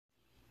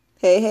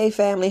Hey,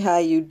 family, how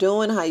you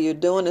doing? How you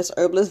doing? It's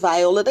Herbalist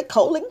Viola, the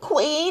colon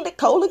queen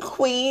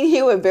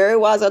here with Very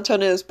Wise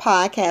Alternatives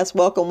podcast.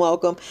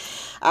 Welcome.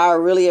 I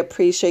really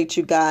appreciate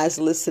you guys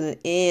listening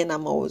in.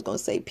 I'm always going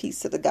to say peace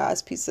to the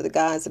guys.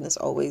 And it's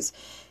always,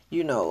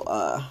 you know,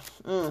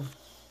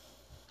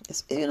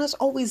 it's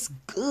always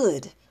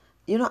good.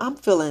 I'm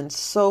feeling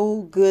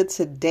so good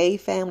today,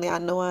 family. I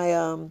know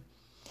I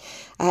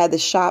had the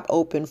shop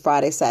open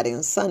Friday, Saturday,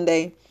 and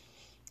Sunday,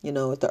 at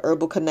the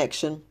Herbal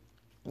Connection.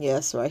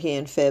 Yes, right here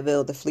in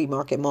Fayetteville, the flea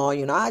market mall.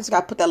 I just got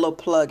to put that little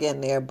plug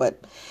in there.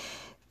 But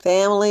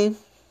family,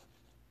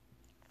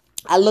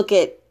 I look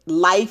at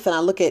life and I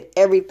look at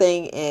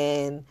everything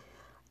and,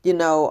 we're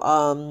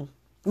going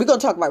to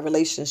talk about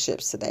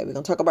relationships today. We're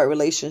going to talk about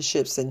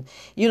relationships and,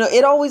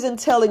 it always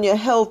entails in your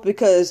health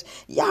because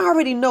y'all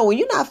already know when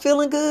you're not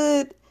feeling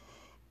good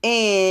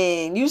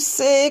and you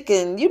sick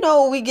and,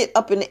 we get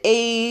up in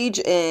age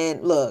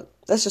and look,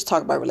 let's just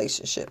talk about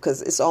relationship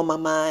because it's on my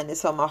mind.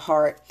 It's on my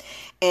heart.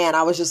 And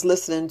I was just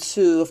listening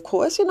to, of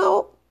course, I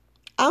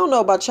don't know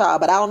about y'all,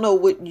 but I don't know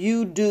what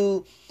you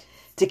do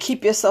to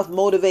keep yourself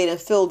motivated and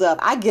filled up.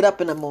 I get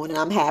up in the morning.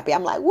 I'm happy.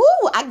 I'm like, woo,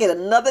 I get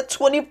another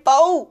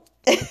 24.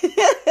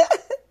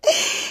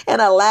 And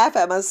I laugh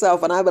at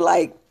myself and I be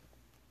like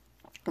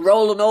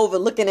rolling over,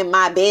 looking in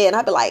my bed. And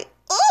I be like,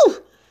 ooh.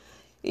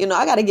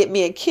 I got to get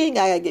me a king.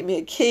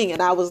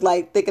 And I was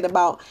like thinking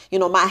about,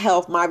 my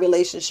health, my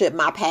relationship,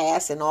 my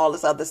past and all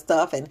this other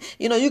stuff. And,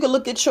 you can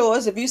look at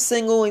yours if you're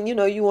single and,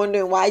 you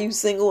wondering why you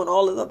single and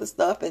all this other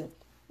stuff. And,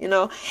 and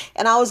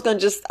I was going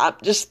to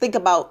just think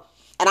about,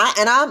 and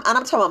I'm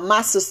talking about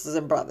my sisters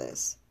and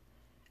brothers.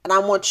 And I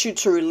want you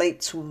to relate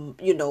to,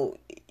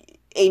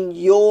 in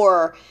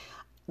your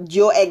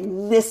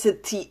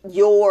ethnicity,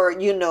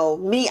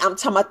 me, I'm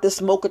talking about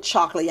this mocha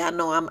chocolate. I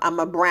know I'm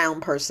a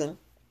brown person.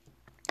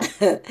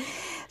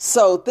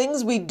 So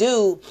things we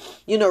do,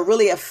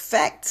 really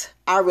affect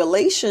our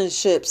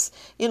relationships,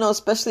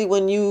 especially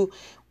when you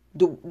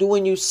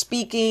when you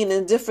speaking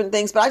and different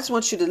things. But I just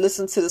want you to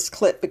listen to this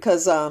clip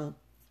because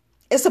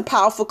it's a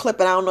powerful clip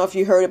and I don't know if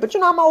you heard it, but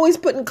I'm always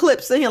putting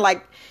clips in here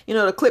like,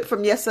 the clip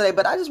from yesterday.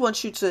 But I just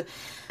want you to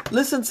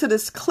listen to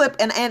this clip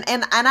and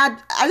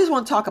I just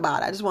want to talk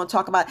about it. I just want to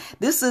talk about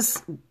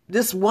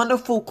this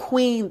wonderful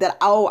queen that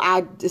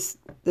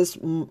this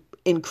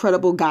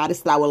incredible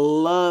goddess that I would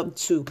love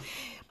to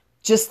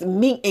just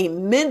meet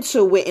and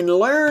mentor with and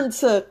learn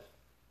to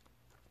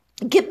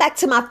get back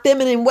to my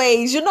feminine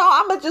ways. I'm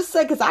gonna just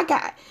say, because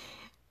I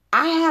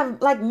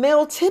have like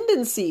male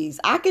tendencies.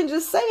 I can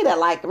just say that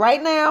like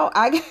right now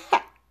I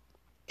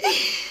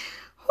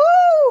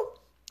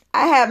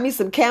have me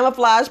some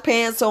camouflage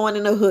pants on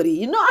and a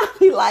hoodie. I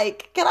be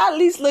like, can I at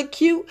least look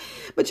cute?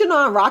 But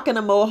I'm rocking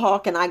a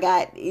mohawk and I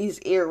got these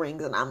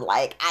earrings and I'm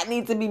like, I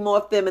need to be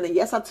more feminine.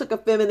 Yes, I took a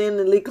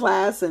femininity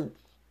class and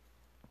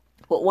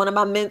with one of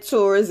my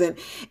mentors and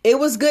it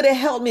was good. It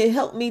helped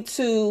me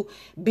to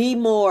be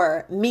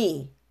more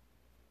me,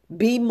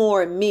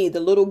 the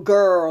little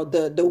girl,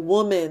 the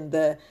woman,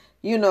 the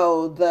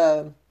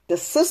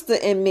sister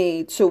in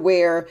me, to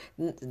where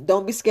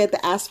don't be scared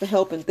to ask for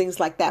help and things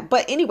like that.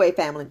 But anyway,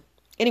 family,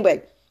 it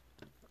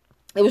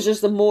was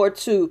just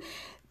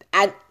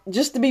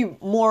just to be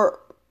more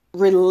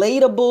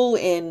relatable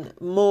and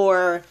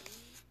more,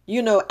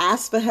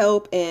 ask for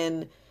help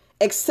and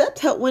accept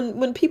help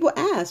when people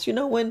ask,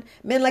 when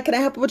men like, can I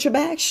help you with your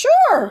bag?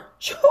 Sure.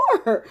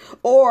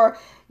 Or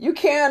you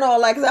carrying all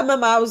like, 'cause I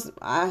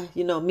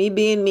remember me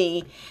being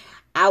me,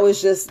 I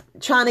was just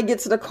trying to get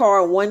to the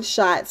car in one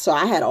shot. So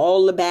I had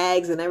all the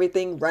bags and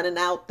everything running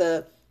out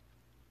the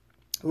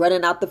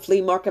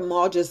flea market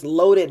mall, just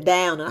loaded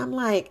down. And I'm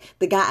like,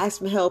 the guy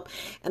asked me help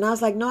and I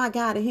was like, no, I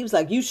got it. He was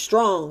like, you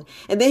strong.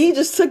 And then he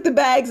just took the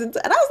bags and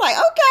I was like,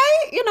 okay.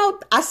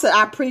 I said,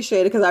 I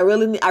appreciate it because I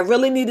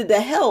really needed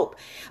the help.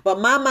 But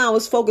my mind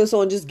was focused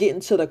on just getting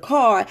to the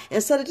car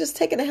instead of just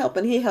taking the help.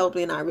 And he helped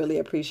me and I really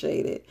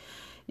appreciate it.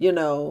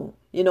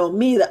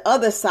 Me, the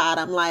other side,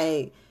 I'm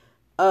like,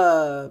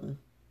 not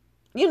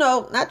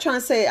trying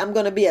to say I'm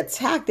going to be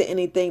attacked or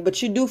anything,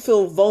 but you do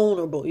feel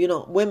vulnerable.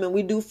 Women,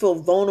 we do feel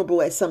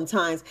vulnerable at some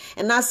times.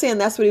 And not saying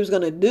that's what he was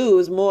going to do.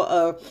 It's more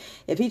of,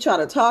 if he tried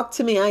to talk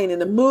to me, I ain't in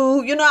the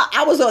mood.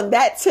 I was on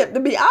that tip, to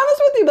be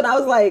honest with you, but I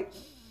was like,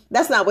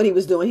 that's not what he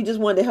was doing. He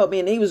just wanted to help me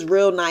and he was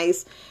real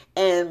nice.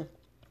 And,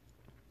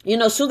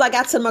 as soon as I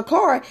got to my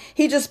car,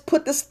 he just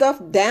put the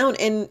stuff down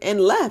and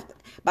left.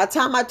 By the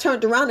time I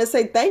turned around and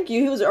said thank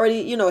you, he was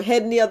already,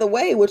 heading the other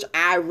way, which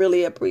I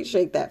really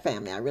appreciate that,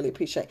 family. I really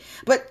appreciate.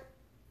 But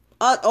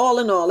all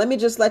in all, let me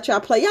just let y'all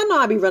play. Y'all know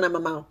I be running my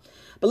mouth.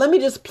 But let me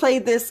just play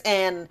this.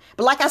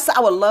 But like I said, I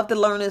would love to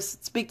learn this,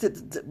 speak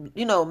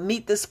to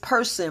meet this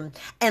person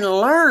and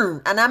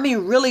learn. And I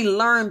mean, really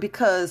learn,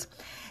 because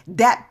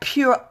that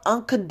pure,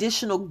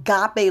 unconditional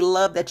agape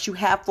love that you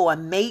have for a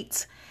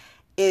mate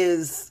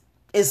is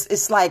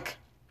like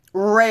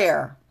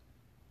rare.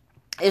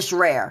 It's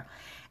rare.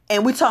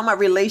 And we talking about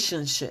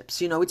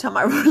relationships, we talking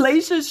about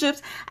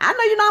relationships. I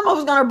know, I'm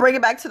always going to bring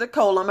it back to the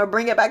cola. I'm going to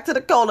bring it back to the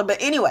cola. But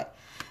anyway,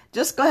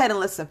 just go ahead and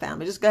listen,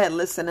 family. Just go ahead and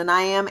listen. And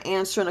I am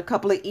answering a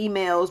couple of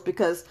emails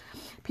because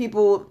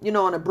people,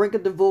 on the brink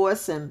of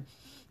divorce and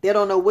they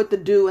don't know what to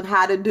do and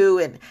how to do.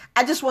 And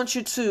I just want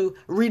you to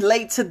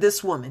relate to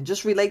this woman.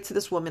 Just relate to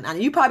this woman.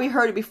 And you probably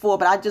heard it before,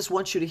 but I just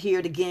want you to hear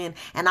it again.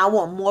 And I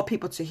want more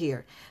people to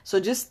hear. So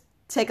just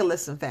take a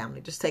listen,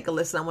 family. Just take a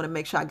listen. I want to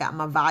make sure I got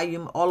my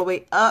volume all the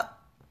way up.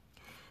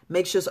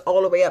 Make sure it's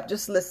all the way up.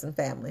 Just listen,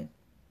 family.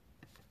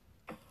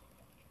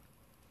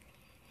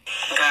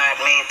 God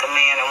made the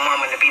man and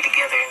woman to be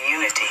together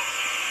in unity.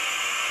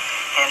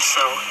 And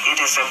so it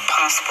is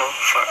impossible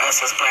for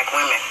us as black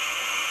women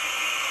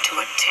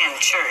to attend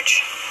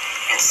church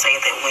and say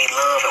that we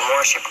love and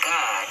worship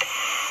God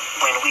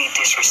when we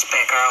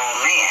disrespect our own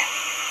man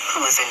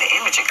who is in the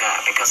image of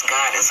God, because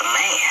God is a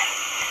man.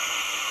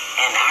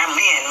 And our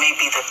man may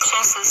be the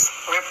closest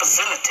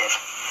representative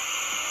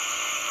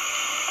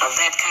of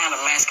that kind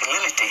of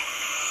masculinity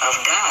of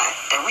God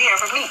that we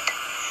ever meet.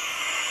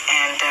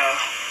 And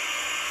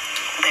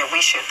that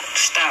we should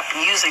stop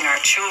using our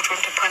children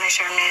to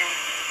punish our men.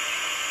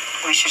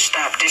 We should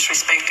stop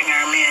disrespecting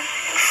our men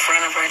in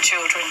front of our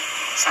children.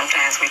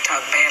 Sometimes we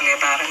talk badly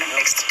about it, and it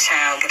makes the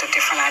child get a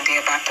different idea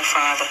about the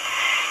father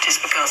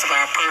just because of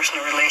our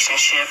personal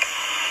relationship.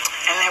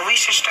 And that we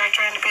should start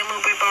trying to be a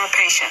little bit more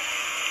patient,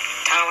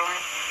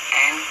 tolerant,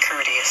 and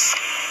courteous.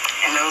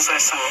 And those are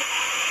some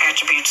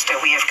attributes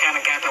that we have kind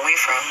of gotten away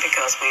from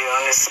because we're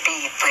on this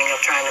speed thing of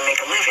trying to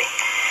make a living.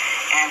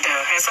 And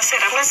as I said,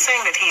 I'm not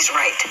saying that he's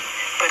right,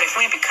 but if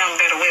we become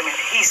better women,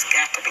 he's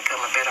got to become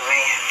a better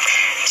man.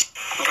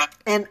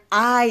 And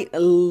I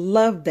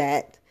love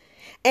that.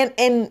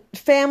 And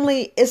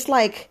family, it's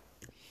like,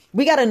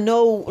 we got to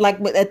know,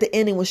 like at the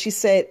ending when she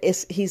said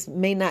he's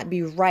may not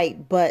be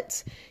right,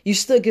 but you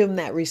still give him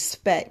that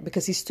respect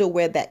because he still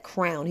wear that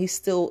crown. He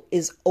still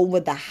is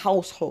over the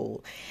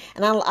household.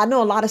 And I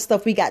know a lot of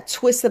stuff we got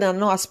twisted. I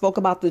know I spoke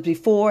about this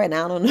before, and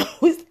I don't know.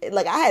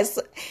 Like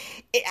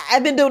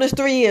I've been doing this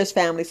 3 years,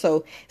 family.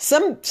 So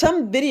some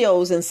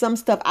videos and some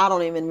stuff I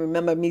don't even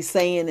remember me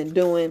saying and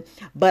doing.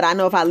 But I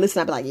know if I listen,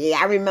 I'll be like, yeah,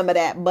 I remember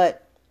that.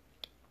 But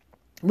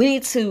we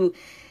need to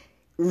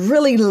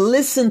really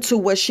listen to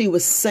what she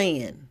was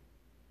saying.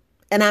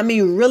 And I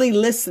mean, really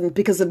listen,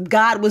 because if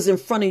God was in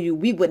front of you,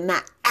 we would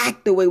not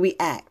act the way we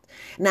act.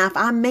 Now, if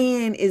our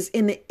man is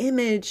in the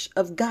image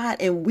of God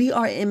and we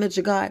are image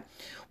of God,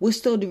 we're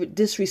still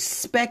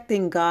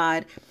disrespecting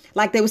God.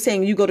 Like they were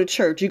saying, you go to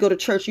church,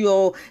 you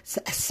all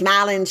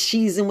smiling,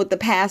 cheesing with the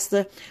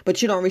pastor,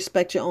 but you don't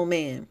respect your own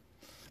man.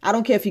 I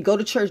don't care if you go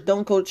to church,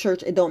 don't go to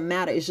church. It don't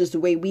matter. It's just the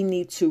way we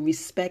need to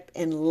respect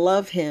and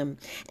love him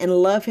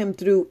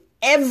through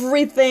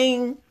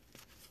everything,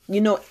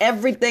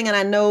 everything. And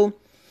I know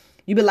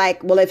you be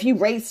like, well, if he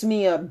rapes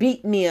me or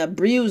beat me or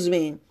bruise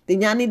me,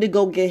 then y'all need to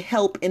go get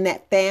help in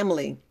that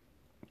family.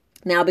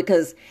 Now,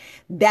 because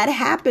that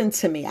happened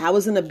to me. I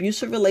was in an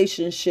abusive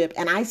relationship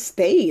and I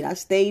stayed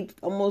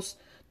almost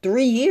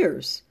 3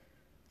 years.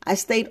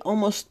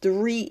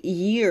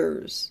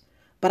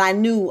 But I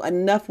knew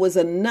enough was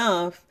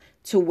enough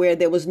to where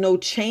there was no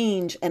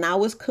change. And I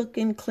was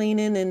cooking,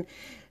 cleaning, and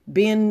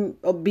being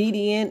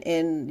obedient,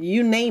 and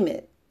you name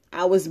it.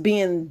 I was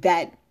being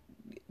that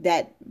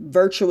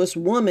virtuous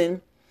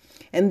woman.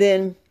 And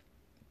then,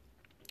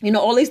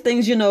 all these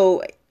things,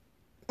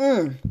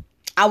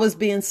 I was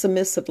being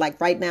submissive. Like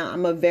right now,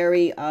 I'm a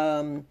very,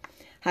 how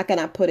can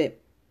I put it?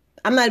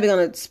 I'm not even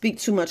going to speak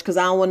too much because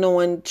I don't want no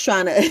one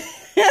trying to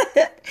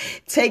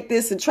take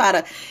this and try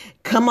to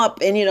come up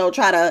and,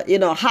 try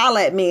to,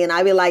 holler at me. And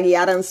I be like,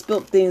 yeah, I done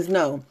spilt things.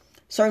 No,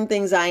 certain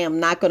things I am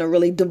not going to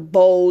really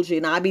divulge.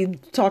 I be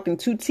talking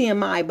to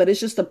TMI, but it's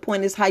just the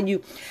point is how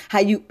you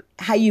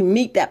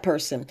meet that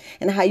person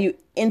and how you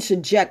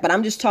interject. But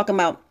I'm just talking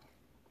about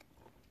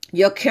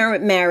your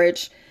current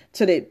marriage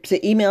to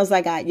emails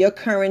I got, your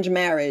current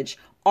marriage.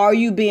 Are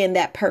you being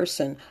that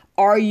person?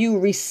 Are you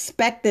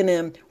respecting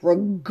them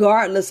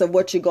regardless of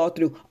what you go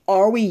through?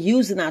 Are we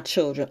using our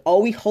children? Are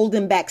we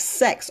holding back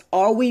sex?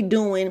 Are we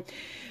doing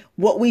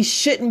what we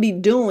shouldn't be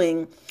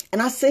doing?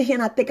 And I sit here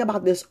and I think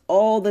about this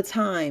all the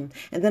time.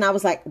 And then I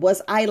was like,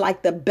 was I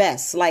like the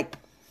best? Like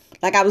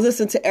I was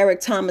listening to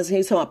Eric Thomas and he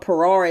was talking about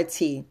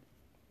priority.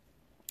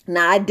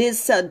 Now, I did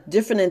set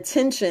different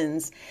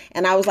intentions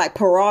and I was like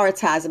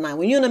prioritizing mine.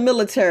 When you're in the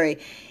military,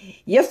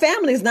 your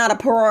family is not a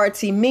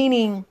priority,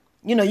 meaning,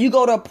 you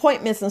go to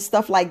appointments and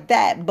stuff like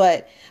that.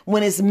 But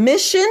when it's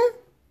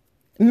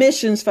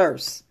missions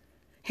first,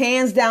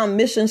 hands down,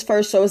 missions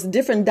first. So it's a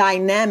different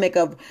dynamic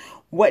of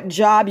what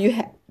job you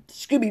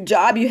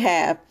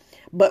have.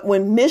 But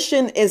when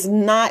mission is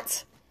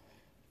not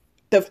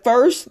the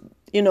first,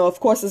 of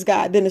course it's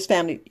God, then it's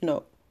family,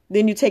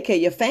 then you take care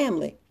of your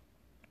family.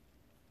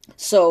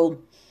 So,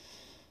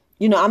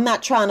 I'm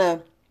not trying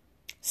to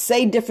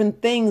say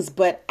different things,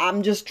 but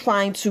I'm just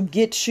trying to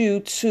get you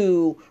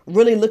to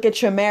really look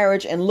at your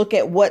marriage and look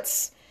at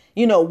what's,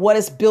 what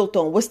it's built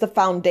on. What's the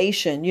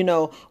foundation?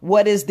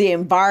 What is the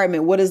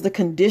environment? What is the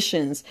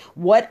conditions?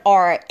 What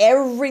are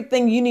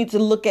everything you need to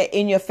look at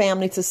in your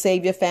family to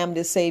save your family,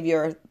 to save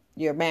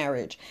your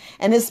marriage.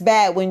 And it's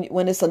bad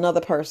when it's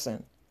another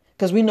person.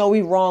 Because we know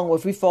we wrong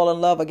if we fall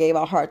in love or gave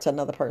our heart to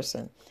another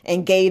person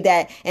and gave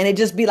that. And it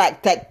just be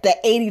like that, the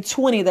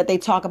 80-20 that they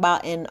talk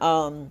about in,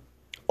 on,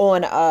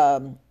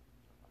 Tyler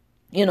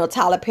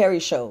Perry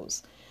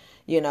shows,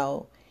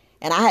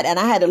 and I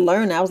had to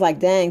learn. I was like,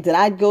 dang, did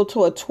I go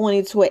to a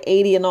 20 to an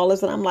 80 and all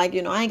this? And I'm like,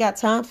 I ain't got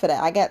time for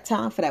that. I got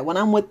time for that. When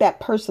I'm with that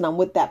person, I'm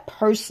with that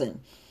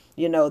person.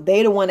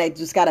 They the one that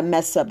just got to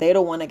mess up. They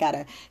the one that got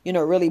to,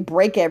 really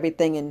break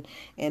everything.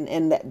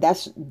 And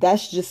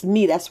that's just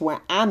me. That's where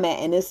I'm at.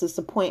 And this is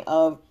the point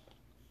of,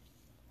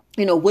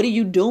 what are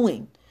you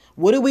doing?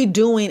 What are we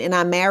doing in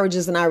our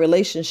marriages and our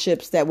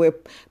relationships that we're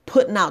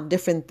putting out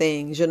different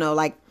things?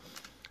 Like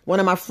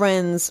one of my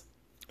friends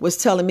was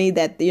telling me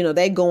that,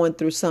 they're going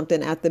through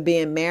something after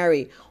being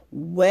married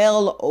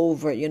well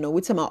over,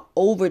 we're talking about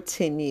over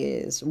 10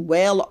 years,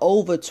 well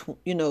over,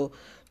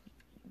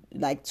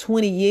 like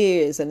 20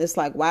 years. And it's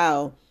like,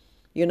 wow,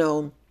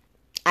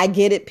 I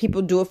get it.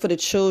 People do it for the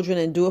children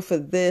and do it for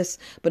this.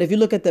 But if you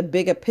look at the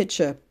bigger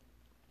picture,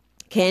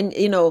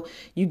 you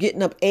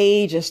getting up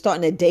age and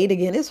starting to date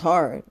again, it's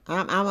hard.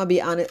 I'm gonna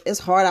be honest. It's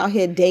hard out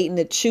here dating,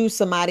 to choose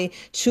somebody,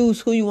 choose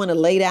who you want to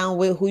lay down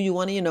with, who you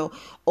want to,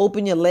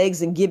 open your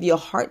legs and give your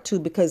heart to,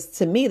 because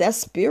to me, that's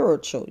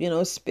spiritual,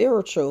 it's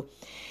spiritual.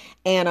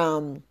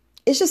 And,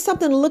 it's just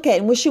something to look at.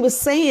 And what she was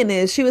saying,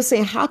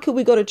 how can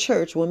we go to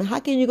church, women? How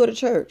can you go to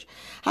church?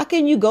 How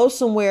can you go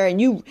somewhere and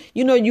you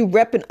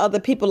repping other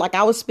people? Like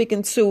I was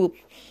speaking to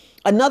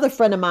another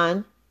friend of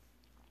mine,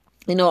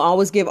 I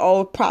always give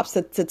all props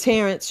to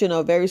Terrence,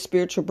 very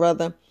spiritual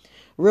brother,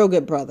 real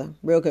good brother.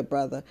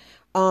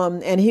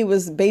 And he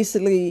was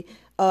basically,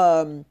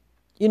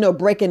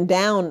 breaking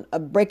down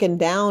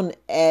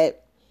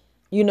at,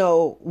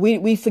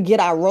 we forget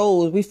our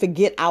roles. We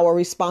forget our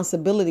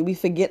responsibility. We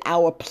forget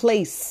our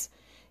place.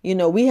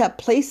 We have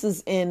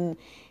places in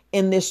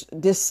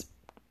this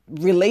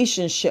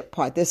relationship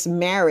part, this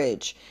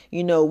marriage.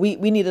 We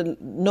need to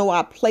know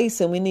our place,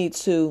 and we need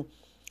to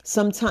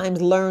sometimes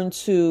learn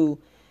to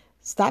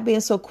stop being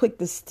so quick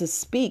to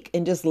speak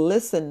and just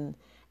listen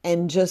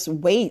and just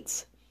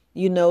wait,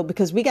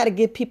 because we got to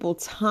give people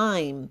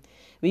time.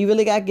 We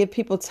really got to give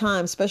people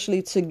time,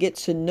 especially to get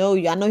to know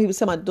you. I know he was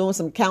talking about doing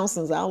some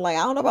counseling. I was like,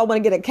 I don't know if I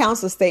want to get a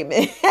counseling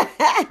statement.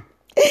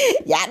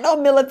 Yeah, I know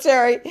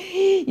military,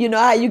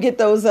 how you get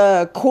those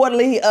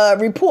quarterly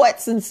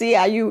reports and see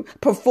how you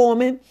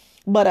performing.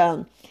 But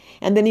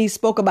and then he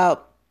spoke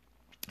about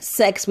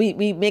sex.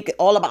 We make it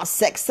all about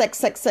sex.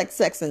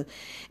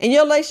 And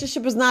your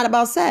relationship is not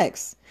about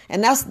sex.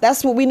 And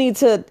that's what we need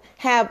to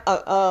have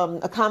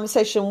a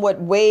conversation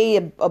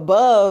way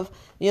above,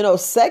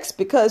 sex,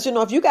 because,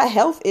 if you got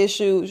health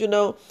issues,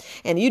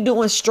 and you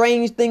doing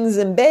strange things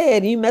in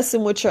bed, you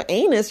messing with your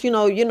anus,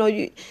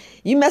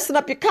 you messing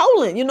up your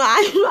colon,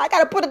 I got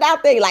to put it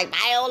out there like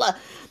Viola,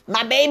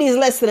 my baby's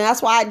listening.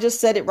 That's why I just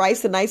said it right,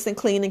 so nice and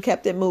clean and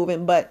kept it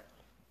moving. But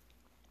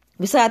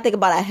besides, I think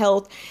about our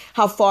health,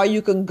 how far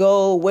you can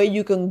go, where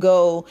you can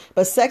go.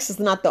 But sex is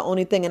not the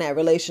only thing in that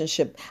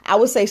relationship. I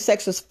would say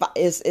sex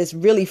is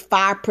really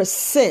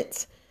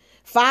 5%.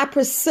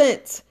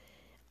 5%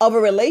 of a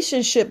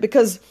relationship,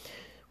 because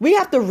we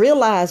have to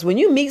realize when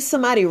you meet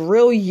somebody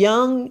real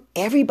young,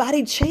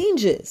 everybody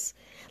changes.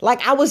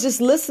 Like I was just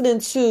listening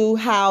to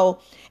how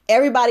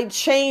everybody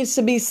changed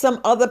to be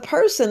some other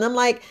person. I'm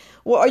like,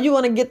 well, are you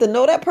going to get to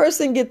know that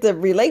person, get to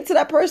relate to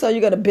that person? Are you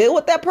going to build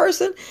with that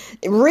person?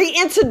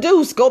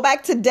 Reintroduce, go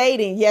back to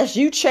dating. Yes,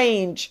 you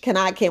change.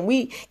 Can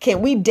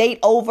we date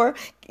over?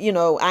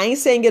 I ain't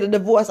saying get a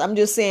divorce. I'm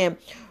just saying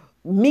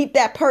meet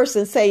that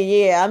person. Say,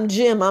 yeah, I'm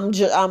Jim. I'm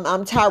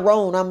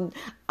Tyrone.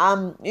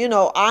 I'm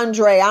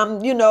Andre.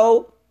 I'm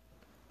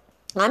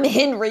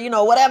Henry.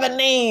 Whatever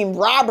name,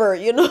 Robert.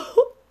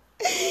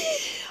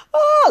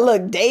 Oh,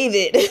 look,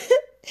 David.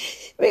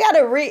 We got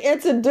to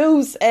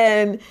reintroduce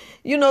and,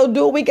 do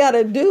what we got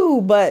to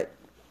do. But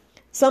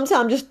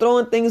sometimes just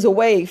throwing things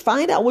away.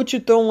 Find out what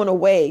you're throwing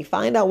away.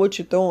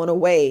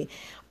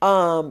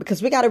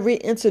 Because we got to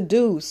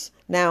reintroduce.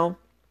 Now,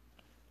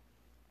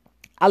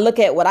 I look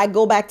at what I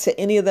go back to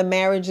any of the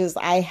marriages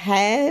I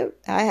had.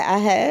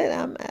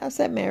 I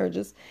said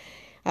marriages.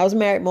 I was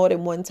married more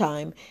than one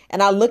time.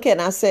 And I look at it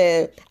and I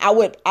said, I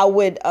would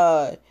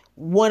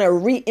want to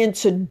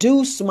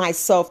reintroduce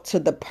myself to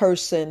the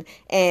person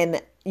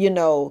and,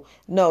 no,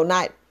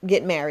 not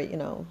get married.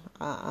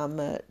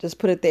 I'm just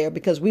put it there,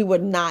 because we were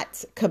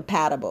not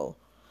compatible,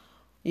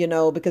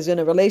 because in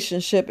a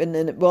relationship in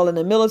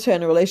the military,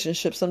 in a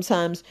relationship,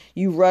 sometimes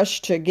you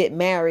rush to get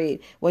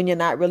married when you're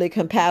not really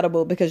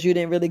compatible because you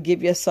didn't really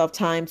give yourself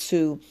time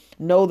to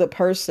know the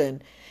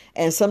person.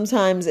 And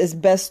sometimes it's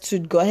best to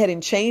go ahead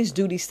and change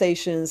duty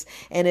stations.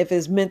 And if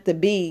it's meant to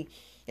be,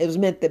 it was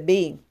meant to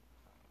be.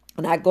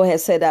 And I go ahead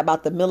and say that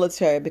about the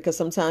military, because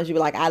sometimes you're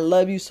like, I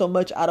love you so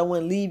much, I don't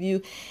want to leave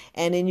you.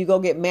 And then you go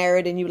get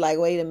married and you're like,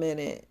 wait a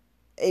minute.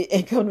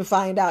 And come to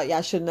find out,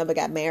 y'all should have never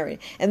got married.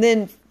 And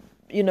then,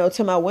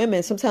 to my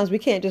women, sometimes we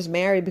can't just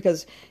marry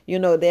because,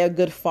 they're a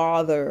good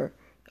father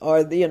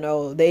or,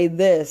 they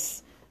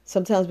this.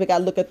 Sometimes we got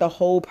to look at the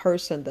whole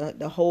person,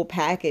 the whole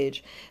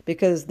package,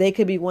 because they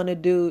could be want to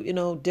do,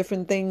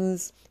 different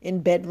things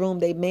in bedroom.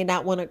 They may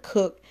not want to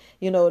cook,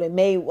 they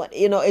may want,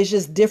 it's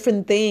just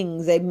different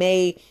things. They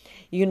may,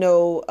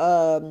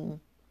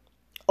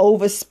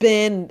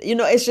 overspend,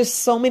 it's just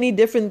so many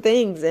different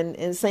things.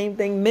 And same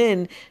thing,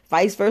 men,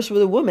 vice versa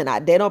with a woman.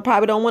 They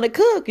probably don't want to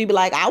cook. You'd be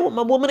like, I want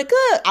my woman to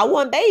cook. I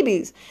want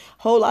babies.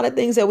 Whole lot of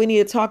things that we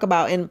need to talk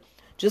about. And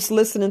just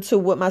listening to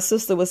what my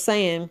sister was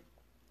saying,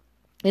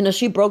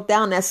 she broke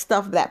down that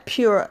stuff, that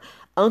pure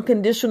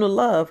unconditional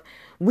love.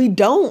 We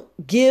don't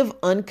give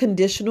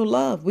unconditional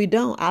love. We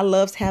don't. Our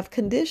loves have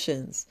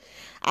conditions.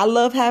 I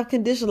love have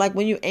conditions. Like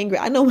when you're angry,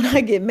 I know when I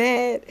get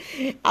mad,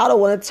 I don't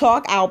want to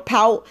talk. I'll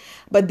pout,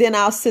 but then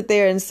I'll sit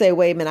there and say,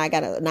 wait a minute, I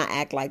got to not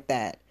act like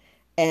that.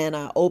 And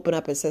I open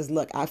up and says,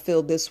 look, I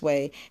feel this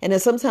way. And then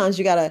sometimes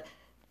you got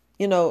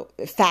to,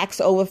 facts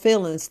over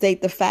feelings,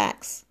 state the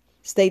facts.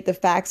 State the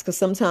facts, because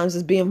sometimes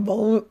it's being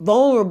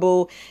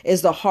vulnerable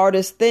is the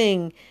hardest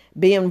thing.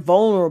 Being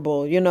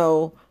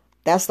vulnerable,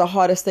 that's the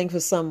hardest thing for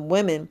some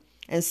women,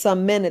 and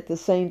some men at the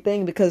same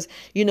thing, because,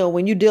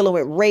 when you're dealing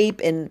with rape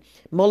and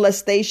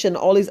molestation,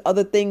 all these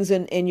other things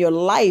in your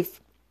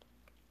life,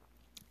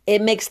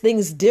 it makes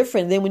things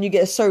different. Then when you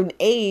get a certain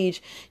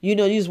age, you're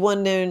just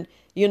wondering,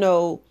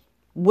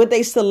 would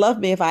they still love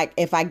me if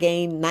I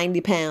gained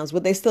 90 pounds?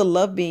 Would they still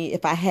love me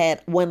if I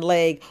had one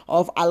leg,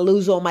 or if I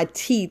lose all my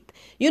teeth?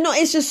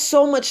 It's just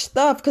so much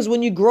stuff, because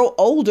when you grow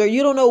older,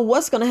 you don't know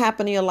what's going to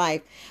happen in your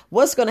life.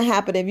 What's going to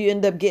happen if you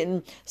end up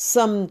getting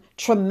some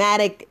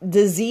traumatic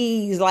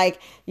disease, like,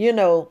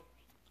 the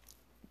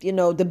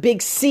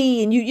big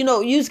C, and we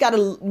got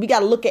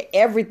to look at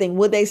everything.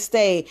 Would they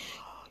stay,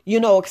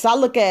 because I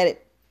look at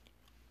it.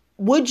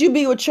 Would you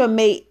be with your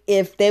mate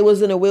if they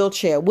was in a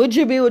wheelchair? Would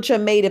you be with your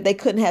mate if they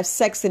couldn't have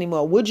sex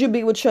anymore? Would you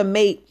be with your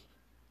mate,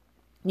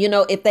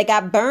 if they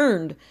got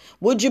burned?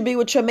 Would you be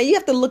with your mate? You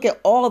have to look at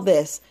all of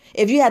this.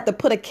 If you had to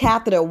put a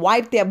catheter,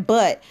 wipe their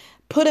butt,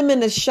 put them in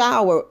the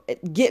shower,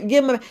 give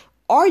them.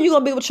 Are you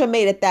going to be with your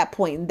mate at that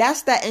point?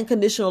 That's that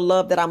unconditional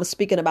love that I'm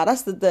speaking about.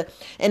 That's the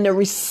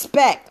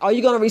respect. Are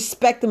you going to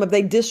respect them if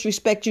they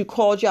disrespect you,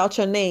 called you out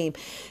your name?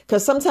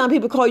 Because sometimes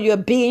people call you a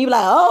B and you're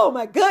like, oh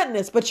my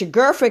goodness, but your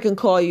girlfriend can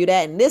call you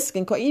that, and this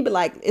can call you. Be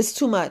like, it's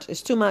too much.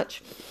 It's too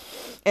much.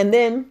 And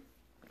then,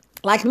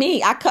 like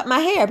me, I cut my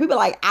hair. People are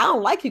like, I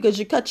don't like you because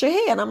you cut your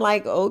hair. And I'm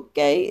like,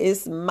 okay,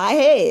 it's my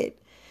head.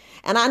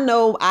 And I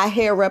know our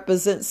hair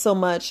represents so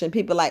much, and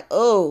people are like,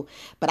 oh,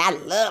 but I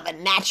love a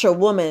natural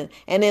woman.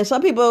 And then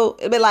some people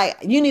be like,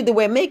 you need to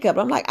wear makeup.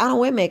 I'm like, I don't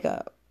wear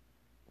makeup.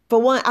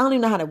 For one, I don't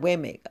even know how to wear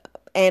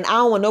makeup. And I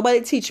don't want nobody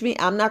to teach me.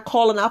 I'm not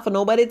calling out for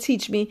nobody to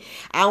teach me.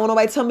 I don't want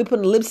nobody to tell me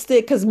putting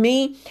lipstick, because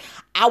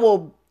I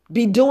will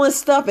be doing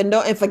stuff and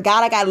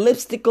forgot I got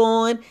lipstick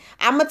on.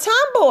 I'm a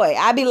tomboy.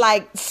 I be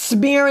like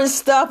smearing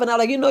stuff, and I'm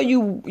like,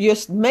 your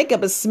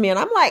makeup is smearing.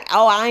 I'm like,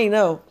 oh, I ain't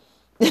know.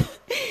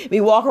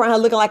 Be walking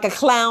around looking like a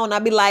clown.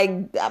 I'd be like,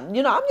 I'm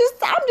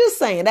just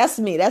saying, that's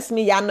me.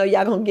 Y'all know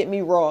y'all gonna get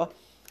me raw.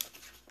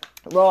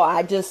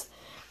 I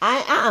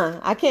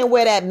can't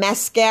wear that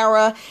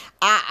mascara.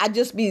 I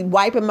just be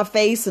wiping my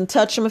face and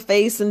touching my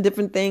face and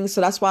different things. So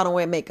that's why I don't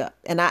wear makeup.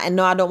 And I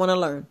don't want to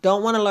learn.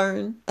 Don't want to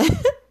learn.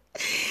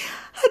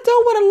 I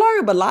don't want to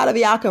learn, but a lot of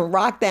y'all can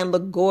rock that and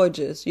look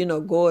gorgeous,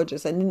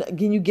 gorgeous. And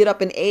then you get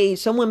up in age.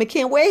 Some women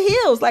can't wear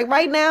heels. Like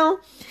right now,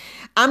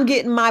 I'm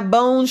getting my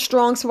bones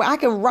strong so I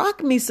can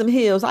rock me some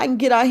heels. I can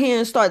get out here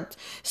and start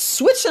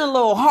switching a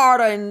little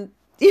harder, and,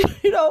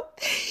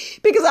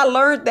 because I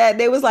learned that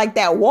there was like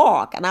that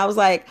walk. And I was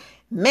like,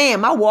 man,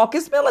 my walk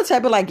is military.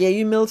 But like, yeah,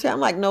 you military. I'm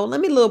like, no,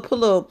 let me put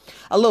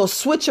a little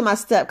switch in my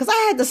step. Because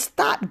I had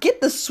to get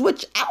the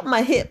switch out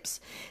my hips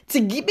to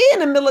be in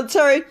the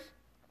military.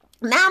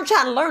 Now I'm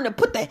trying to learn to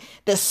put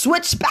the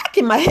switch back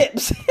in my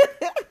hips. I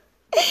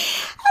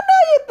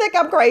know you think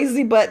I'm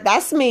crazy, but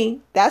that's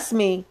me. That's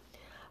me.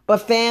 But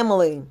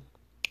family,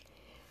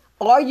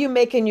 are you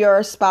making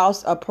your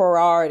spouse a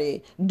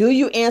priority? Do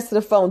you answer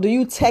the phone? Do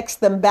you text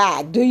them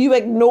back? Do you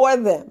ignore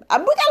them? We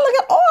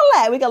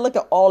got to look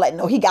at all that.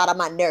 No, he got on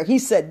my nerve. He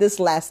said this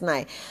last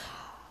night.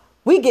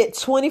 We get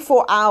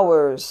 24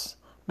 hours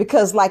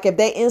because, like, if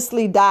they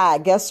instantly die,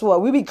 guess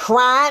what? We be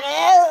crying.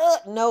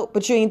 No,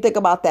 but you ain't think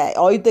about that.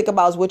 All you think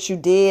about is what you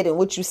did and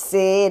what you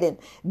said and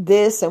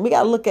this. And we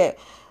got to look at,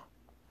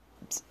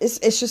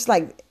 it's just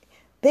like,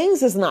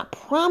 things is not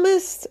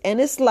promised. And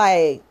it's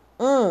like,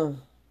 I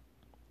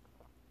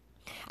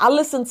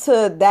listened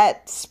to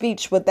that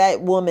speech with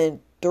that woman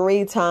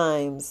 3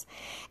 times,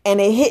 and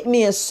it hit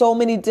me in so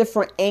many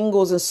different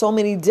angles and so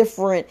many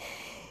different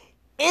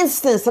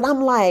instances. And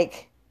I'm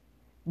like,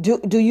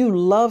 do you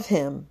love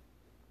him?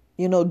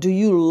 Do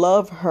you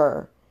love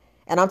her?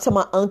 And I'm talking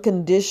about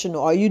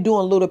unconditional. Are you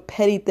doing little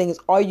petty things?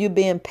 Are you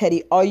being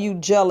petty? Are you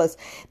jealous?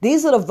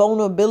 These are the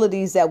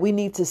vulnerabilities that we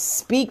need to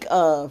speak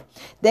of.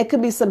 There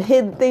could be some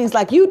hidden things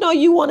like, you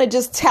want to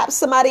just tap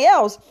somebody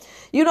else.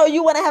 You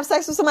want to have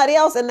sex with somebody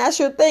else, and that's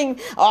your thing.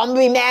 Oh, I'm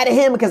going to be mad at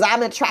him because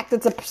I'm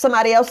attracted to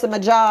somebody else in my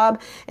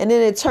job. And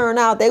then it turned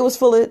out they was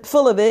full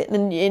of it,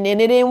 and it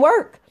didn't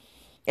work.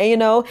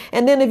 And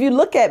and then if you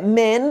look at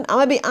men, I'm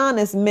going to be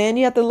honest, men,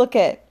 you have to look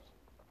at,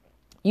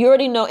 you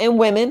already know, and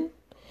women,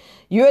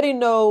 you already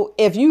know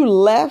if you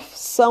left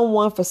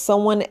someone for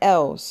someone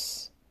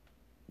else,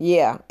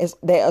 yeah,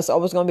 it's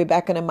always going to be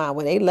back in their mind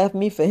when they left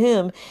me for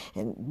him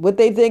and what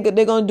they think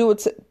they're going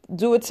to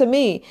do it to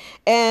me.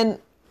 And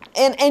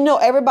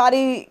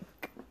everybody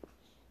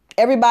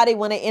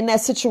when they're in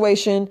that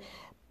situation,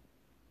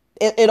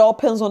 it all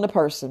depends on the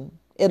person.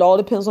 It all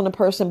depends on the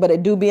person, but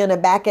it do be in the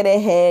back of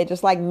their head,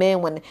 just like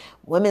men, when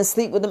women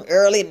sleep with them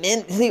early,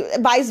 men sleep,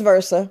 vice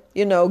versa,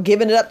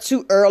 giving it up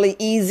too early,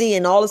 easy,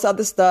 and all this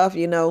other stuff,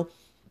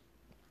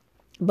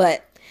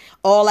 But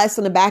all that's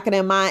in the back of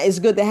their mind. It's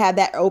good to have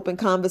that open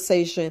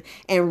conversation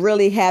and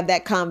really have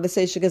that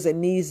conversation because it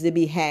needs to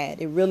be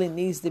had. It really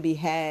needs to be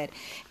had.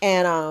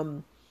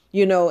 And,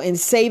 and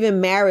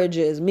saving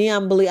marriages.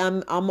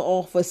 I'm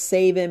all for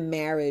saving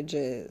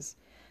marriages.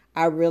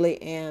 I really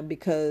am,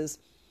 because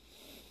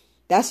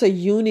that's a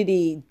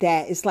unity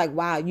that it's like,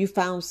 wow, you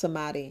found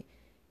somebody.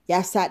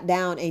 Y'all sat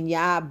down and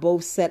y'all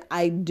both said,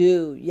 I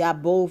do. Y'all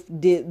both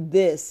did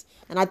this.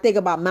 And I think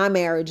about my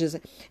marriages,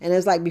 and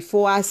it's like,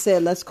 before I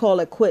said, let's call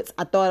it quits,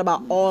 I thought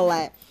about all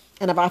that.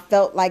 And if I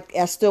felt like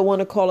I still want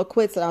to call it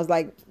quits, and I was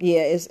like,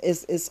 yeah,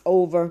 it's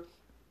over.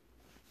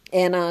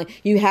 And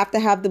you have to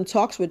have them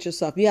talks with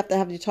yourself. You have to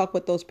have you talk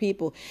with those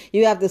people.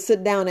 You have to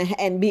sit down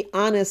and be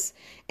honest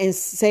and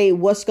say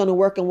what's going to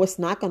work and what's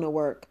not going to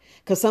work.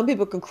 Because some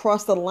people can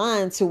cross the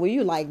line to where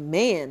you're like,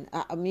 man,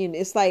 I mean,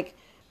 it's like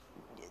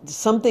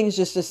some things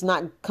just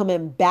not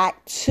coming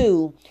back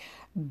to.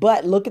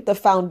 But look at the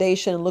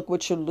foundation and look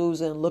what you're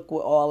losing. Look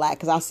what all that.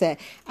 Because I said,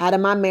 out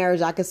of my marriage,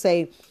 I could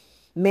say,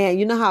 man,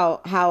 you know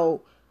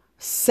how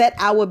set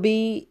I would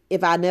be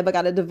if I never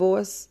got a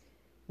divorce?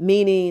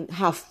 Meaning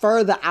how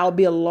further I'll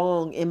be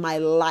along in my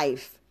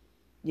life,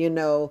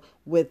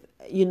 with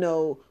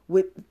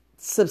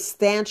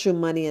substantial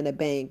money in the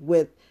bank,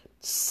 with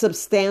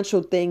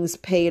substantial things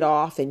paid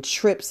off, and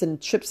trips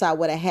I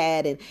would have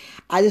had. And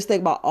I just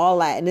think about all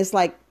that. And it's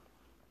like,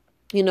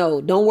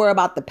 don't worry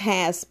about the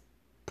past,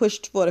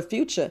 push for the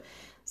future.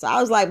 So I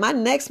was like,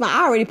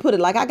 I already put it,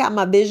 like I got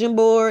my vision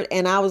board,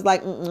 and I was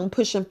like, I'm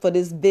pushing for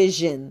this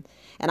vision.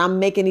 And I'm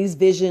making these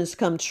visions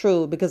come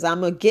true, because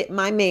I'm going to get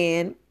my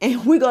man,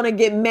 and we're going to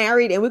get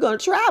married, and we're going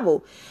to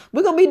travel.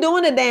 We're going to be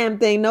doing a damn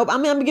thing. Nope.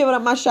 I'm giving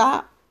up my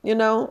shop.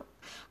 Look,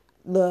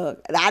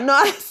 I know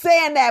I'm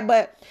saying that,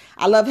 but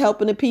I love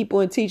helping the people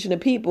and teaching the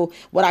people.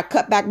 Would I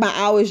cut back my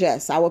hours?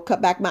 Yes, I will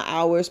cut back my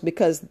hours,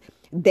 because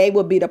they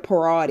will be the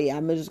priority.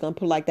 I'm just going to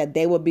put it like that.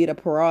 They will be the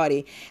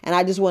priority. And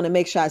I just want to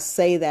make sure I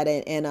say that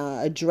and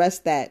address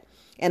that.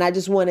 And I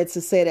just wanted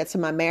to say that to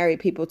my married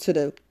people,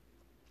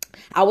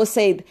 I would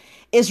say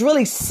it's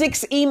really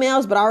 6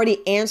 emails, but I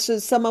already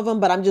answered some of them,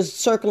 but I'm just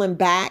circling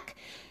back.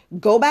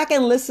 Go back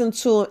and listen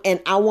to them.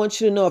 And I want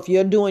you to know if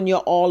you're doing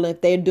your all and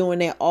if they're doing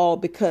their all,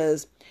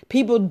 because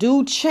people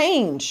do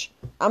change.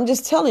 I'm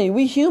just telling you,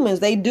 we humans,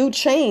 they do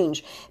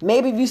change.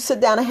 Maybe if you sit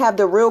down and have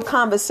the real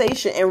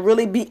conversation and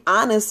really be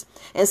honest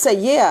and say,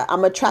 yeah,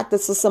 I'm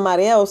attracted to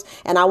somebody else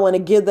and I want to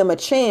give them a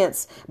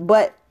chance.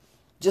 But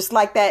just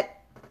like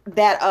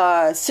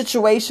that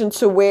situation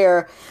to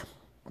where,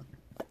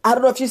 I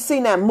don't know if you've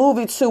seen that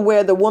movie too,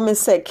 where the woman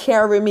said,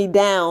 carry me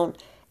down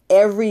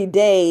every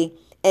day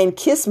and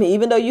kiss me.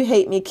 Even though you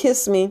hate me,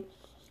 kiss me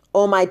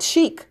on my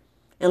cheek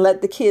and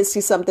let the kids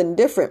see something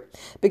different,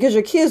 because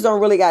your kids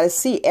don't really got to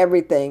see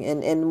everything.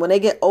 And when they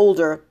get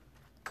older,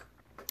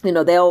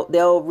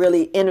 they'll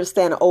really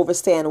understand and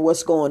understand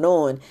what's going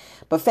on.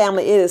 But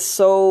family, it is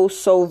so,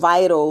 so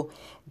vital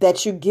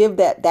that you give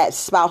that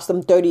spouse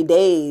them 30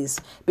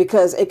 days,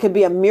 because it could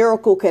be a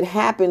miracle could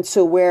happen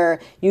to where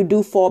you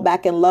do fall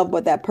back in love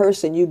with that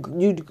person. You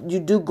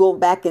do go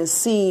back and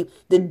see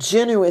the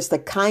genuineness, the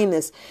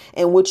kindness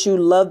in which you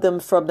love them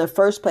from the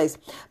first place.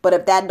 But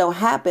if that don't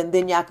happen,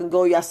 then y'all can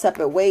go your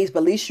separate ways. But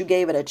at least you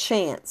gave it a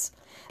chance.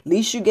 At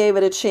least you gave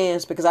it a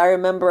chance, because I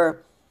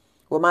remember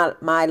with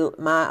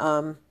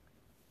my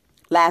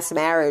last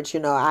marriage,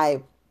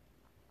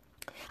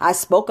 I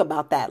spoke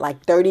about that,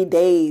 like 30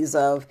 days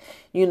of,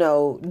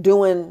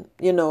 doing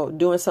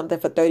something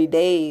for 30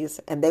 days,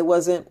 and they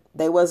wasn't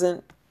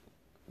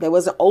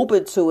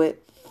open to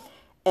it.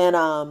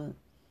 And,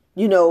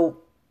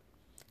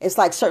 it's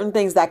like certain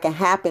things that can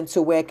happen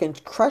to where it can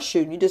crush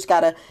you. You just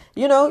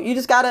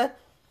gotta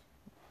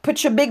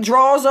put your big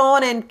drawers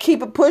on and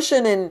keep it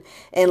pushing and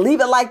leave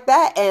it like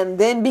that. And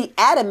then be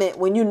adamant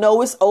when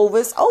it's over,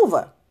 it's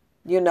over.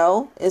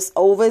 It's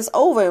over, it's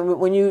over.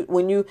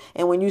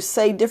 And when you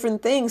say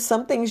different things,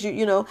 some things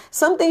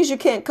some things you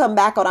can't come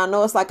back on. I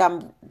know it's like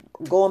I'm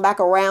going back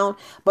around,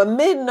 but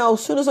men know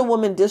as soon as a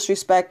woman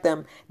disrespect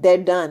them, they're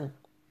done.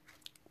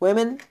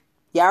 Women,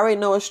 you already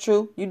know it's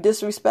true. You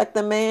disrespect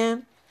the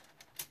man,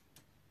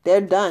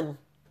 they're done.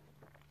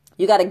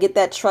 You got to get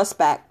that trust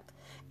back.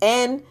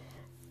 And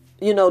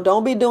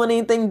don't be doing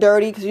anything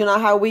dirty, because you know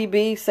how we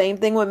be. Same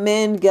thing with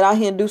men. Get out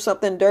here and do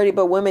something dirty.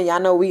 But women,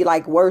 y'all know we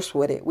like worse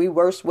with it. We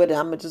worse with it.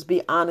 I'm going to just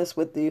be honest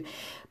with you.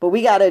 But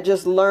we got to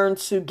just learn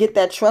to get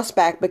that trust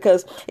back,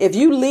 because if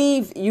you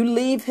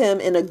leave him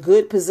in a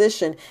good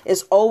position,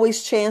 it's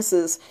always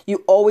chances.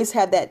 You always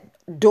have that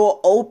door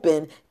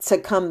open to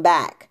come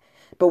back.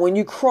 But when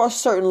you cross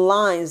certain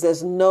lines,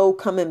 there's no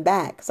coming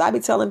back. So I be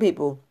telling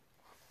people,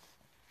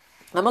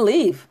 I'm going to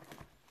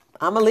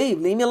leave.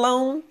 Leave me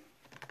alone.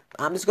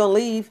 I'm just going to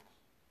leave,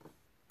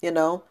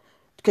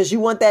 because you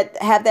want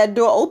have that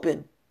door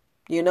open,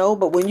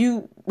 but when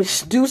you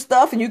do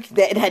stuff and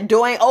that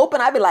door ain't open,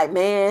 I be like,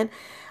 man,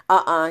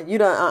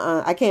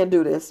 I can't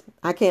do this.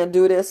 I can't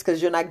do this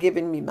because you're not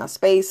giving me my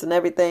space and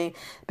everything.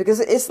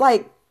 Because it's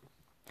like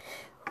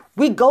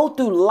we go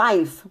through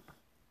life,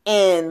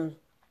 and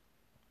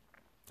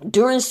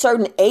during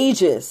certain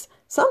ages,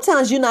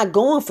 sometimes you're not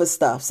going for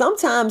stuff.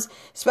 Sometimes,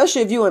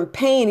 especially if you're in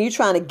pain and you're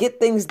trying to get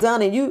things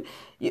done, and you're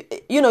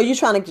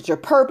trying to get your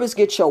purpose,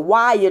 get your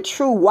why, your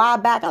true why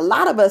back. A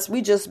lot of us,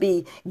 we just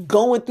be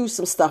going through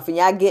some stuff, and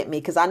y'all get me.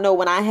 Because I know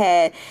when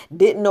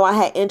didn't know I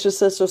had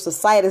interstitial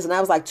cystitis, and that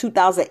was like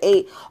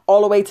 2008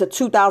 all the way to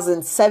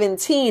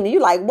 2017. And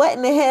you're like, what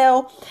in the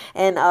hell?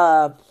 And,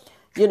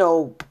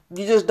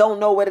 you just don't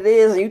know what it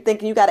is. And you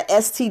thinking you got an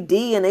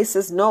STD, and they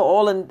says, no,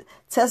 all the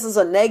tests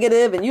are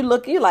negative. And you're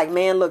like,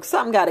 man, look,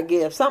 something got to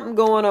give, something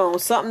going on,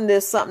 something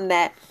this, something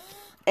that.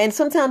 And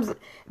sometimes,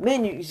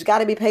 men, you just got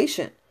to be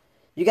patient.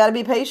 You got to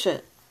be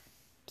patient.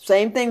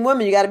 Same thing,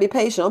 women, you got to be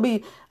patient. Don't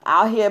be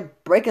out here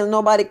breaking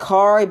nobody's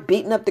car,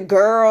 beating up the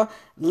girl.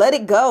 Let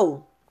it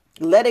go.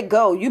 Let it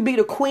go. You be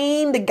the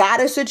queen, the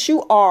goddess that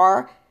you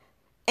are,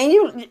 and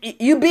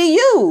you be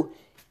you.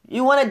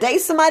 You want to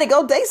date somebody,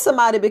 go date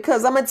somebody,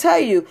 because I'm going to tell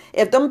you,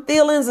 if them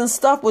feelings and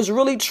stuff was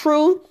really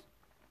true,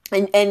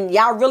 and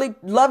y'all really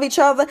love each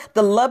other,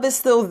 the love is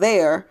still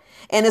there.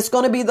 And it's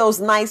going to be those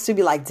nights to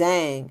be like,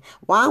 dang,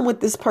 why I'm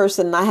with this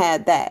person and I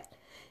had that.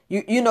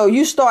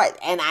 You start,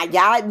 and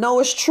y'all know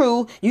it's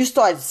true. You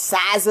start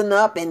sizing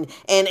up and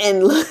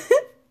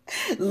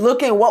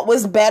looking what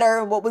was better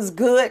and what was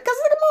good. Because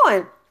come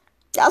on,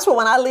 that's what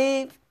when I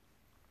leave,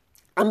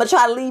 I'm going to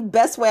try to leave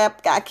best way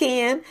I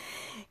can.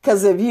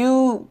 Because if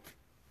you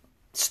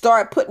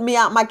start putting me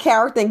out my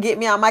character and get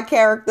me out my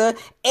character,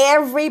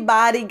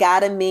 everybody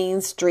got a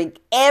mean streak.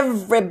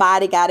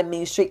 Everybody got a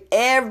mean streak.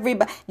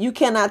 Everybody. You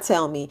cannot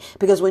tell me,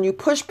 because when you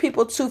push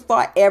people too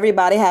far,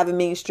 everybody have a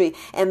mean streak.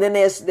 And then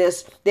there's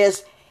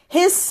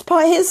his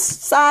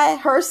side,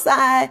 her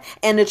side,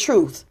 and the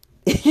truth.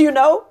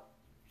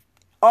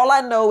 All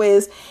I know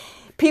is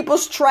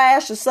people's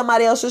trash is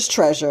somebody else's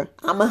treasure.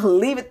 I'm going to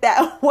leave it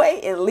that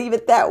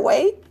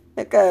way,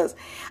 because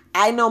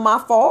I know my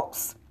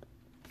faults.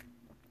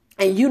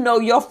 And you know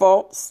your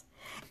faults.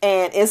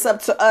 And it's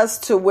up to us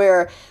to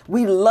where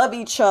we love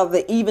each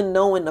other, even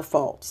knowing the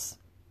faults.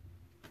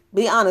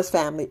 Be honest,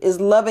 family. Is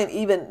loving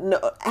even,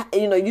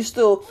 you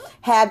still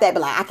have that,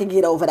 but like, I can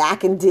get over that. I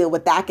can deal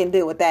with that.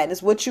 And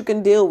it's what you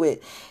can deal with.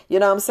 You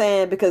know what I'm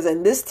saying? Because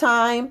in this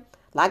time,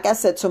 like I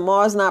said,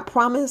 tomorrow's not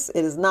promised.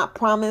 It is not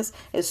promised.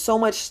 There's so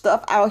much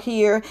stuff out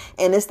here.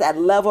 And it's that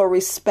level of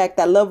respect,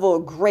 that level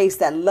of grace,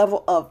 that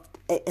level of,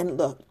 and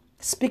look,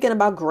 speaking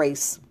about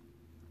grace,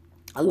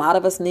 a lot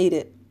of us need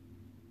it.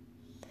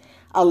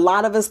 A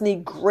lot of us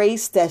need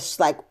grace that's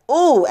like,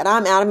 oh, and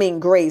I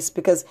mean grace,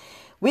 because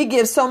we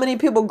give so many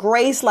people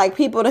grace, like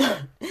people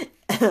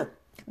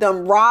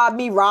done rob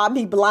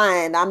me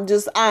blind. I'm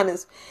just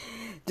honest.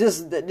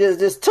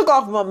 Just took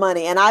off my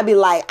money. And I be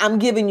like, I'm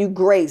giving you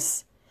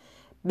grace,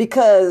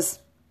 because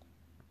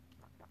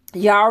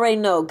you already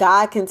know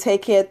God can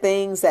take care of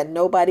things that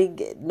nobody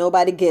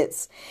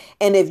gets.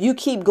 And if you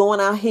keep going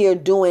out here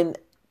doing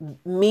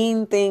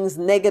mean things,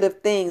 negative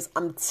things,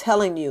 I'm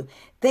telling you,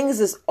 things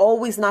is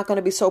always not going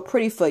to be so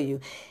pretty for you.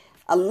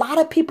 A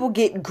lot of people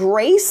get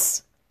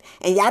grace,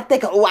 and y'all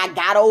think, oh, I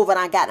got over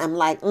and I'm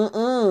like,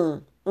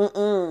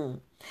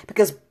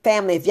 Because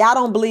family, if y'all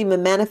don't believe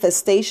in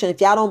manifestation, if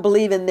y'all don't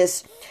believe in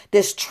this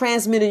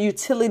transmitted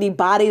utility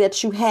body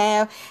that you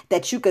have,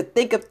 that you could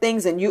think of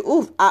things and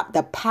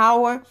the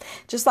power,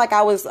 just like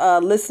I was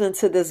listening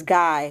to this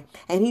guy,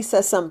 and he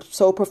said something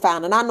so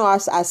profound. And I know I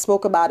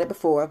spoke about it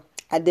before.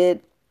 I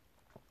did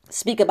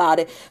speak about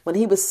it when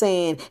he was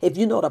saying, if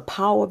you know the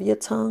power of your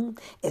tongue,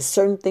 it's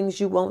certain things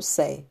you won't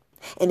say.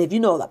 And if you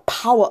know the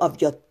power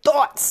of your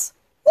thoughts,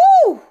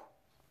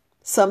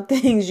 some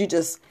things you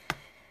just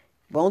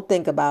won't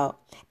think about.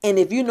 And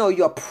if you know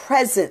your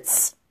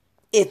presence,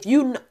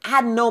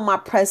 I know my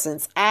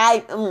presence,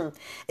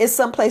 it's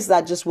some places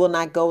I just will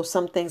not go.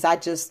 Some things I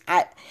just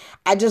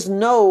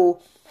know.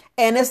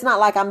 And it's not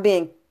like I'm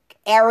being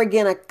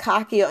arrogant or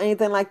cocky or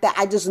anything like that.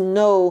 I just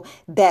know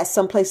that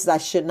some places I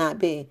should not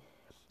be.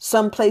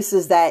 Some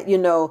places that,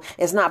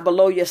 it's not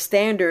below your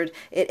standard.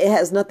 It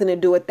has nothing to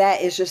do with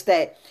that. It's just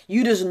that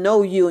you just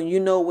know you, and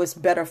you know what's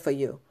better for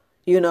you.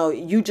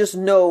 You just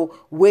know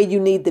where you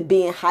need to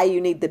be and how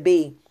you need to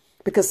be,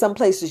 because some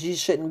places you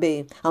shouldn't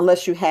be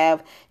unless you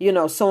have,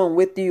 someone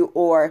with you,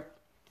 or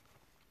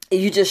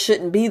you just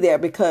shouldn't be there,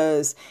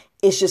 because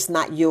it's just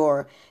not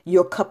your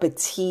cup of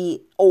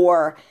tea,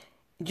 or,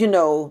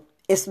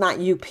 it's not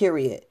you,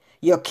 period.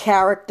 Your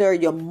character,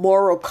 your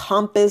moral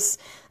compass.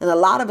 And a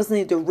lot of us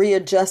need to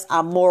readjust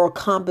our moral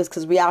compass,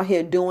 because we out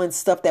here doing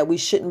stuff that we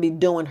shouldn't be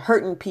doing,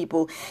 hurting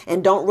people,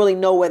 and don't really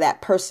know where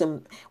that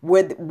person,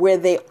 where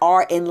they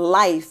are in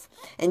life.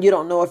 And you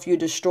don't know if you're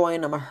destroying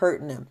them or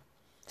hurting them.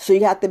 So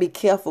you have to be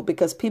careful,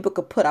 because people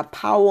could put a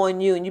power on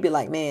you and you be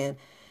like, man,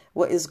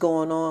 what is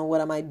going on?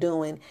 What am I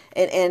doing?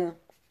 And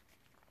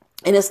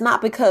it's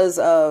not because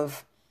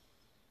of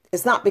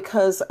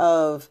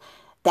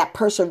that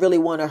person really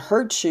want to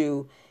hurt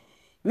you.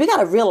 We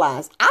got to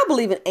realize, I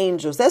believe in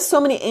angels. There's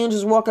so many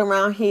angels walking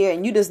around here,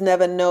 and you just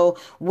never know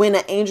when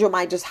an angel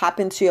might just hop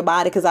into your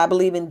body, because I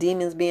believe in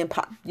demons being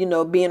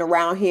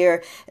around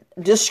here,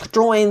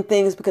 destroying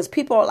things, because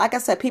people, like I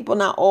said, people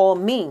not all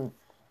mean,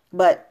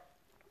 but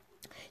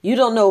you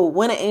don't know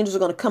when an angel is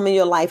going to come in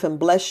your life and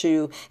bless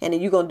you, and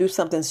then you're going to do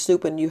something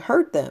stupid and you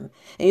hurt them,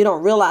 and you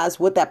don't realize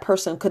what that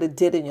person could have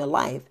did in your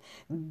life.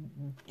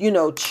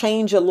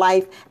 Change your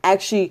life,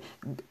 actually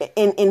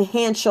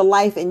enhance your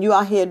life, and you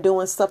out here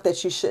doing stuff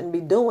that you shouldn't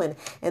be doing.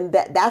 And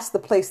that's the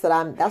place that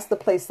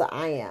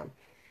I am.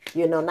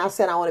 Not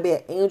saying I want to be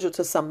an angel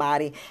to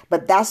somebody,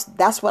 but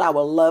that's what I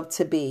would love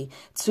to be,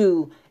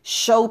 to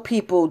show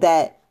people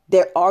that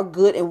there are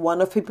good and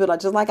wonderful people.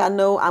 Just like I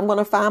know I'm going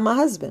to find my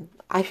husband.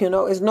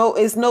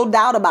 It's no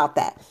doubt about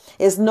that.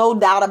 It's no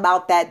doubt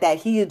about that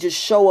he'll just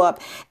show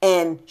up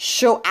and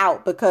show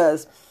out,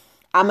 because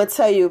I'm going to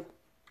tell you,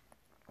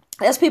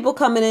 there's people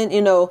coming in,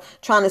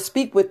 trying to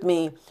speak with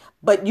me,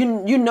 but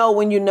when you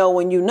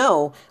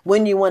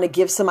want to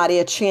give somebody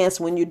a chance,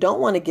 when you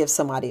don't want to give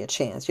somebody a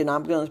chance.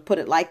 I'm going to put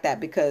it like that,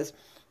 because,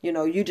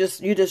 you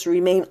just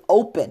remain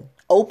open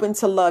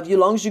to love. As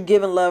long as you're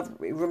giving love,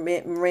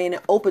 remain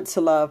open to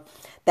love.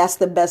 That's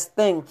the best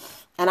thing.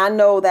 And I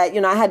know that,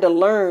 I had to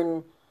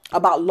learn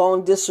about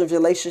long distance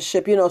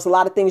relationship. It's a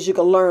lot of things you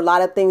can learn, a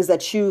lot of things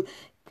that you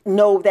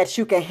know that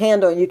you can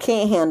handle and you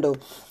can't handle.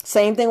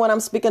 Same thing when I'm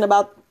speaking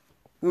about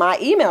my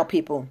email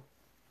people.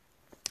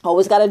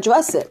 Always got to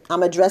address it.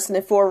 I'm addressing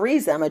it for a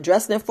reason.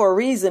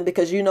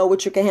 Because you know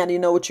what you can handle, you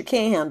know what you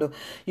can't handle.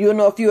 You'll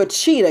know if you're a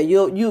cheater.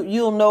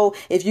 You'll know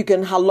if you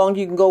can, how long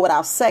you can go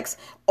without sex.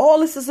 All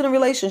this is in a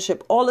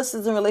relationship.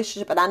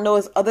 And I know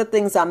there's other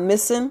things I'm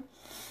missing.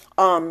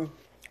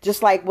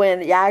 Just like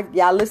when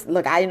y'all listen,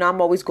 look,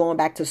 I'm always going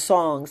back to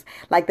songs.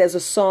 Like there's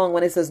a song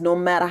when it says, no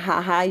matter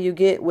how high you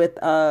get, with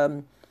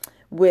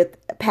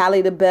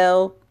Patti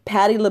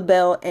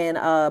LaBelle and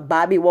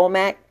Bobby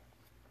Womack.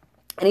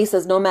 And he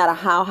says, no matter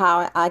how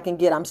high I can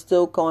get, I'm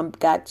still going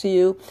back to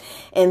you.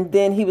 And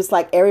then he was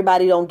like,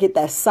 everybody don't get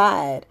that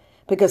side,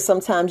 because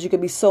sometimes you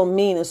can be so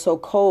mean and so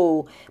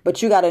cold,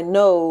 but you got to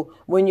know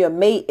when your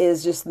mate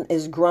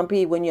is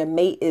grumpy, when your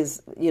mate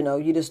is,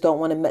 you just don't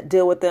want to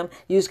deal with them.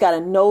 You just got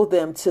to know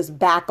them to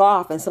back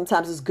off. And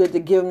sometimes it's good to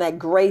give them that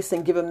grace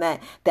and give them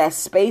that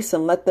space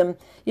and let them,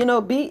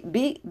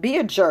 be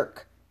a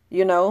jerk.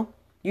 You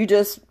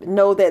just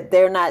know that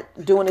they're not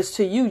doing this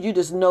to you. You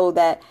just know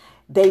that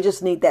they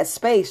just need that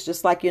space.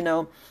 Just like,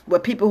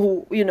 with people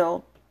who,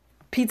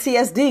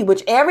 PTSD,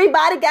 which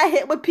everybody got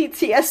hit with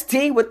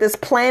PTSD with this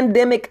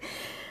pandemic.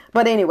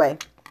 But anyway,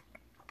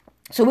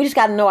 so we just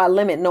got to know our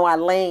limit, know our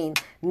lane,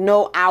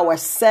 know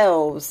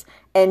ourselves,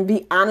 and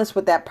be honest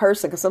with that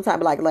person. Because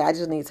sometimes like, I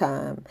just need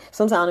time.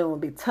 Sometimes I don't even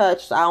want to be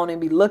touched. I don't even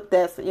be looked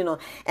at, And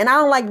I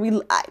don't like to be,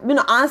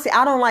 honestly,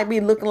 I don't like be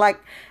looking like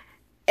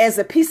as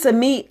a piece of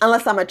meat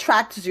unless I'm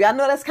attracted to you. I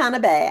know that's kind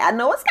of bad. I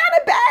know it's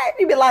kind of bad.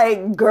 You be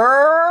like,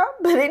 girl.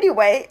 But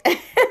anyway, I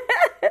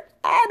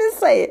had to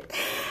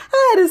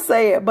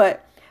say it.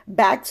 But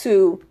back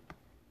to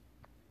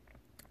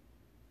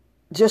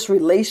just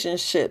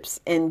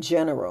relationships in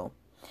general.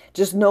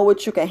 Just know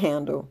what you can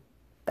handle.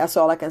 That's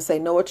all I can say.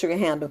 Know what you can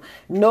handle.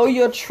 Know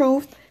your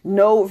truth.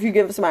 Know if you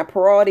give somebody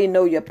priority.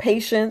 Know your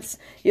patience.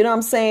 You know what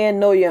I'm saying?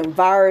 Know your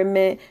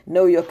environment.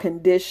 Know your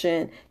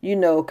condition.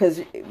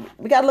 Because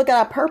we got to look at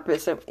our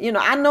purpose.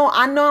 I know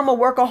I'm a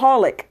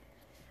workaholic.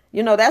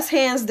 That's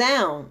hands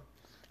down.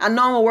 I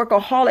know I'm a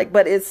workaholic,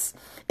 but it's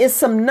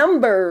some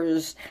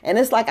numbers, and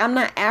it's like I'm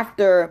not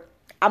after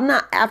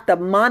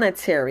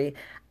monetary.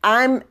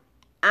 I'm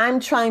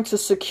trying to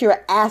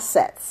secure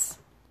assets.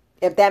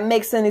 If that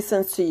makes any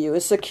sense to you,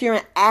 it's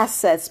securing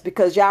assets,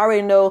 because y'all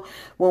already know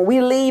when we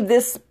leave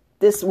this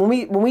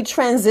when we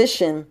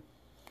transition,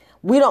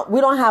 we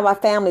don't have our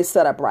family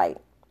set up right.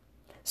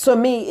 So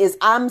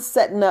I'm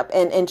setting up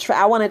and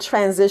I want to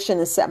transition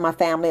and set my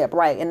family up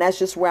right, and that's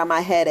just where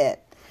my head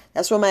at.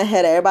 That's where my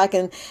head at.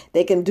 Everybody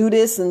can do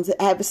this and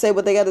have to say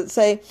what they got to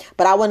say,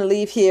 but I want to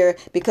leave here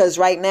because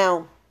right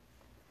now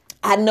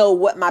I know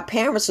what my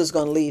parents is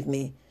going to leave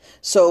me.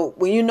 So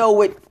when you know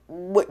what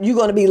you're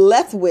going to be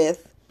left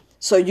with.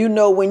 So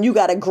when you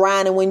got to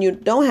grind and when you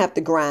don't have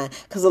to grind.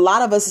 Because a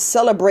lot of us are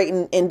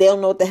celebrating and they don't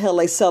know what the hell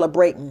they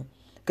celebrating.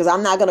 Because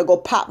I'm not going to go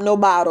pop no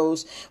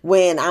bottles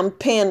when I'm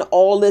paying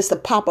all this to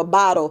pop a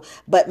bottle.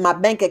 But my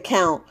bank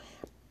account,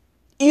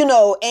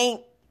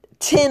 ain't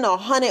 10 or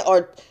 100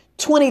 or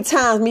 20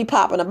 times me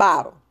popping a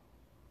bottle.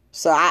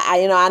 So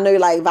I know you're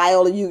like,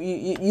 Viola,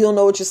 you don't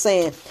know what you're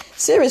saying.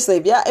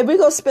 Seriously, if we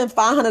go spend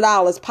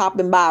 $500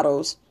 popping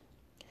bottles,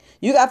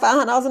 you got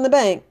 $500 in the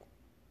bank.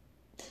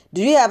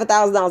 Do you have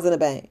 $1,000 in the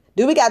bank?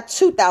 Do we got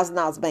 $2,000 in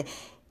the bank?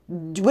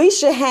 We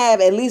should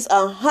have at least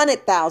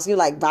 100,000. You're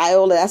like,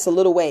 Viola, that's a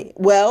little way.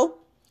 Well,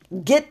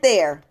 get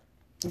there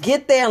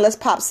and let's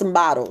pop some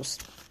bottles.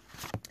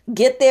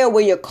 Get there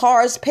where your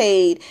car's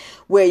paid,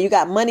 where you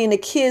got money in the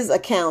kids'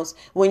 accounts,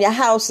 when your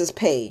house is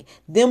paid.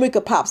 Then we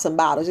could pop some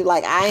bottles. You're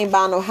like, I ain't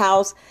buying no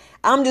house.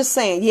 I'm just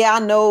saying, yeah, I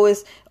know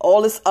it's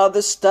all this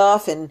other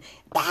stuff and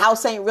the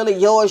house ain't really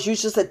yours. You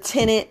just a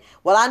tenant.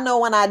 Well, I know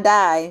when I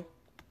die,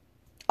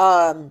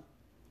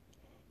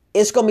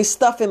 it's going to be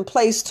stuff in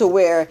place to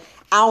where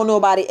I don't know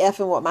nobody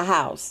effing with my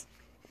house.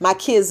 My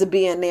kids will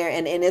be in there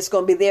and it's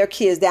going to be their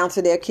kids down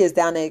to their kids,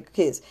 down to their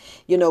kids.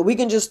 You know, we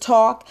can just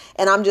talk.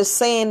 And I'm just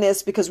saying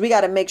this because we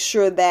got to make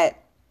sure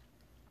that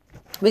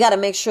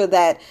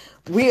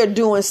we are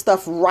doing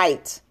stuff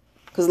right.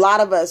 Because a lot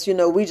of us, you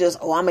know, we just,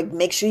 I'm going to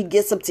make sure he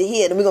gets up to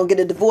here and we're going to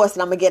get a divorce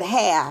and I'm going to get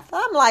half.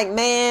 I'm like,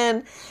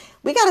 man,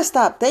 we got to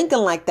stop thinking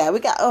like that.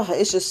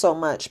 It's just so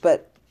much.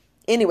 But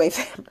anyway,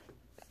 family.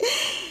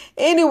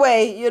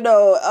 Anyway, you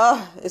know,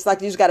 it's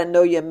like you just got to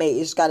know your mate.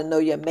 You just got to know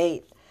your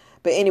mate.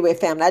 But anyway,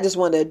 family, I just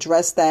wanted to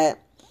address that.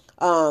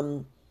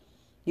 You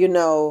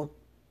know,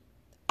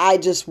 I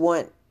just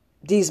want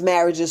these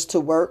marriages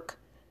to work.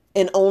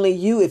 And only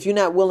you, if you're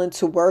not willing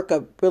to work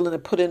or willing to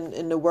put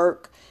in the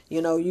work,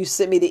 you know, you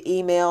sent me the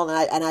email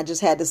and I just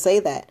had to say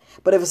that.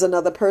 But if it's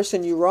another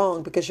person, you're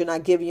wrong because you're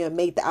not giving your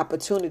mate the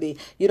opportunity.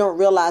 You don't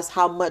realize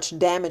how much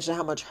damage and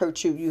how much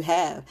hurt you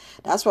have.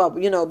 That's why,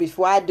 you know,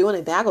 before I do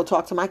anything, I go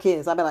talk to my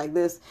kids. I be like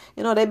this,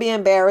 you know, they be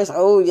embarrassed.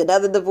 Oh,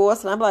 another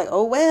divorce. And I'm like,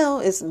 oh,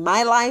 well, it's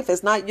my life.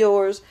 It's not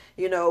yours.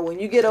 You know, when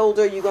you get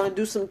older, you're going to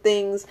do some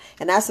things.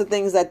 And that's the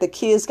things that the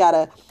kids got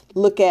to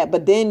look at.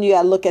 But then you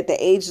got to look at the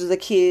ages of the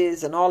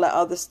kids and all that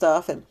other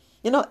stuff. And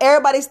you know,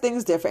 everybody's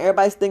thing's different.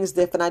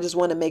 I just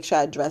want to make sure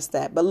I address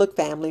that. But look,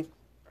 family,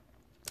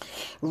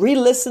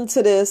 re-listen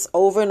to this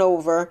over and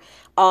over.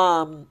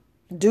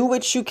 Do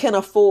what you can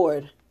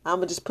afford. I'm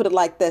going to just put it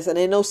like this. And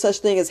there's no such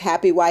thing as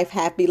happy wife,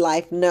 happy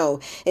life. No,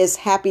 it's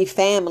happy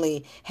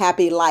family,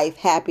 happy life,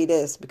 happy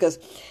this. Because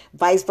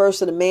vice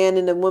versa, the man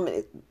and the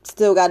woman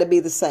still got to be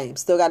the same.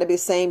 Still got to be the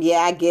same. Yeah,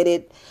 I get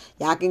it.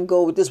 Y'all can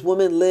go with this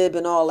woman lib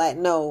and all that.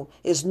 No,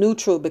 it's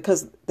neutral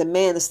because the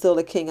man is still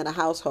the king of the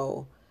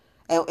household.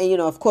 And, you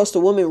know, of course, the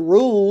woman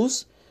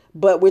rules,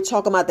 but we're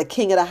talking about the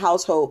king of the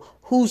household.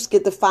 Who's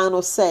get the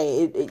final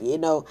say, you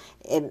know,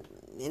 and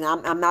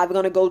I'm not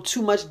going to go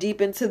too much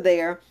deep into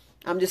there.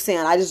 I'm just saying,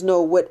 I just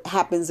know what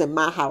happens in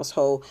my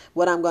household,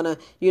 what I'm going to,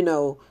 you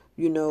know,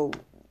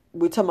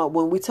 we're talking about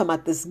when we talking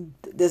about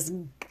this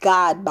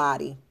God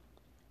body,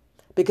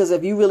 because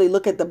if you really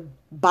look at the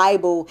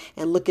Bible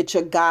and look at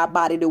your God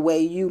body, the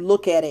way you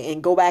look at it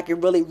and go back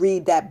and really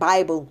read that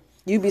Bible,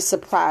 you'd be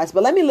surprised.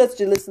 But let me let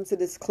you listen to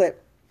this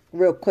clip.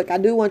 Real quick. I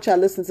do want y'all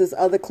to listen to this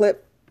other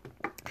clip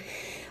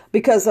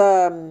because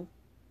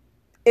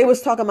it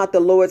was talking about the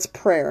Lord's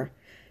Prayer.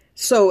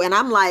 So, and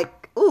I'm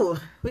like, ooh,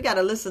 we got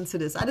to listen to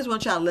this. I just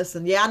want y'all to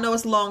listen. Yeah, I know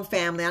it's long,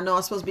 family. I know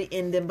I'm supposed to be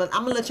ending, but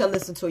I'm going to let y'all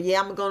listen to it. Yeah,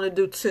 I'm going to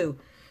do two.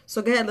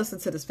 So go ahead and listen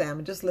to this,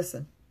 family. Just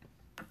listen.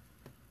 I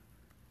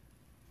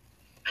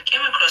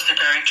came across the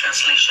direct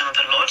translation of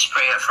the Lord's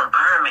Prayer from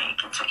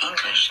Aramaic into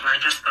English, and I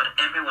just thought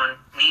everyone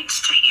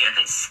needs to hear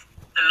this.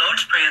 The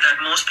Lord's Prayer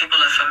that most people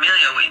are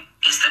familiar with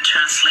is the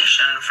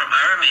translation from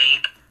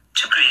Aramaic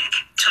to Greek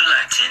to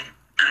Latin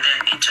and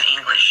then into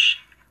English.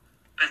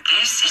 But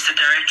this is the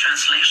direct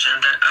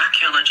translation that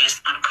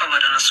archaeologists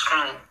uncovered on a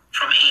scroll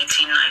from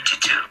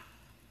 1892.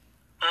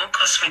 O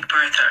cosmic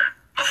birther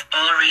of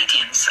all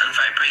radiance and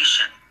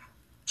vibration,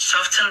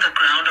 soften the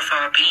ground of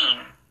our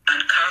being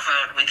and carve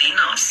out within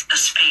us a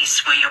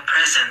space where your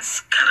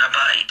presence can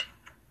abide.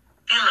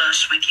 Fill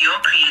us with your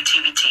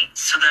creativity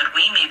so that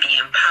we may be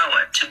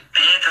empowered to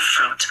bear the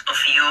fruit of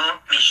your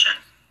mission.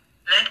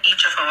 Let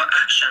each of our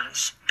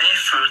actions bear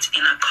fruit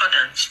in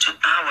accordance to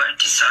our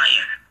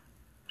desire.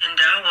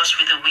 Endow us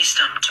with the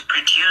wisdom to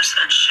produce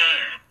and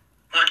share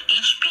what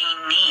each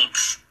being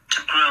needs to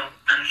grow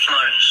and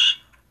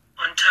flourish.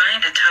 Untie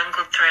the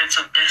tangled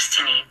threads of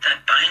destiny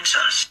that binds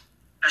us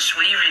as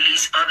we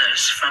release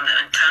others from the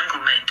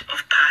entanglement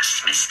of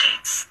past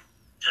mistakes.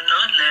 Do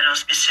not let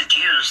us be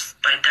seduced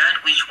by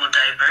that which will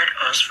divert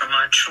us from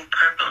our true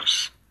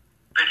purpose,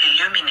 but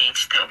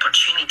illuminate the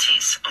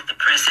opportunities of the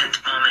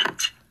present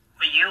moment.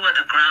 For you are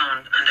the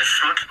ground and the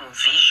fruitful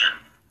vision,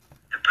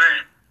 the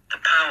birth, the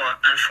power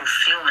and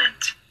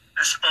fulfillment,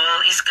 as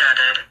all is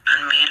gathered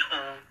and made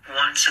whole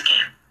once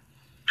again.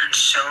 And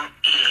so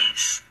it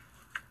is.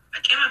 I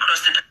came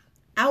across the...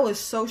 I was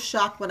so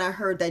shocked when I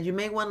heard that. You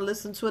may want to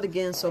listen to it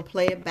again, so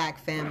play it back,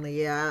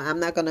 family. Yeah, I'm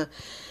not going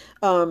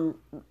to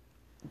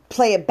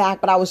play it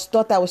back, but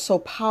thought that was so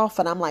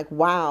powerful. And I'm like,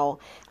 wow,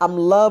 I'm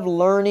love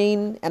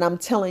learning. And I'm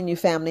telling you,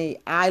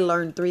 family, I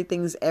learn 3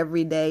 things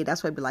every day.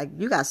 That's why I'd be like,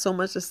 you got so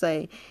much to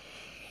say.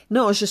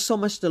 No, it's just so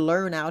much to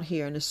learn out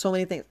here. And there's so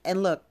many things.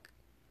 And look,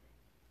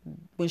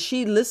 when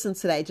she listened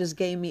to that, it just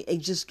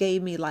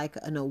gave me like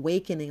an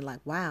awakening, like,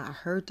 wow, I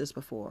heard this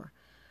before.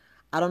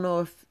 I don't know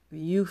if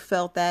you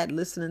felt that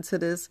listening to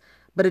this,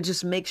 but it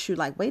just makes you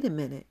like, wait a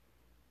minute,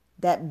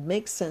 that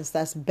makes sense.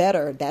 That's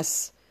better.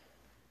 That's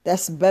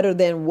better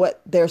than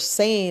what they're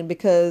saying,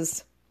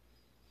 because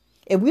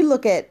if we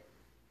look at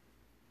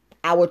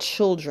our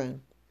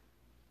children,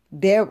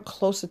 they're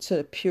closer to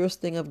the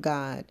purest thing of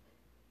God,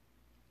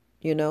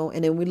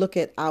 and then we look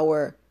at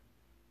our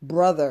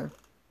brother,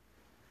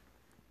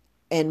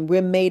 and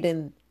we're made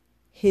in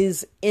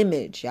his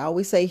image. I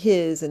always say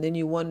his, and then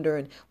you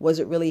wonder, was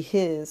it really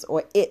his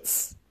or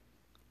its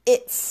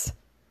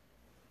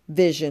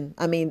vision?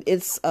 I mean,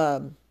 it's,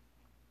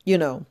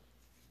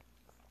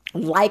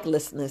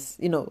 likelessness,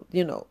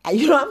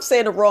 I'm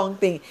saying the wrong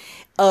thing,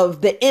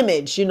 of the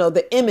image,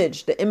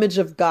 the image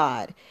of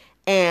God.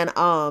 And,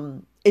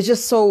 it's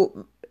just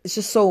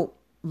so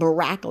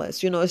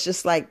miraculous. It's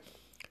just like,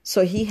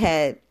 so he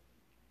had,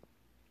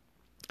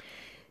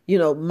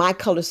 my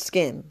color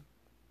skin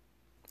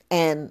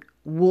and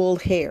wool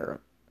hair,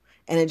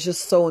 and it's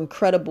just so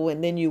incredible.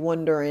 And then you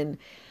wonder, and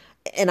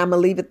I'm gonna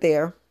leave it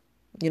there,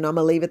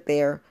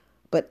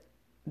 but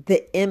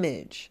the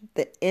image,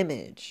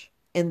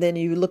 and then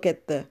you look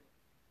at the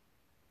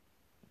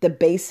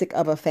basic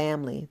of a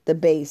family, the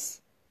base,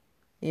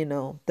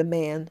 the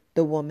man,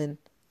 the woman,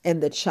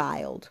 and the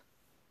child.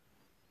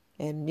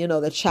 And,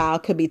 the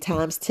child could be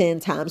times 10,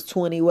 times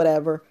 20,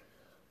 whatever.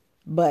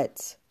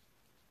 But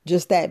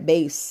just that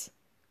base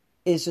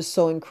is just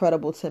so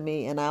incredible to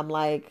me. And I'm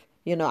like,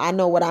 I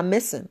know what I'm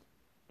missing.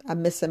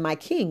 I'm missing my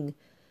king,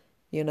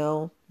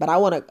 But I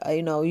want to,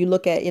 you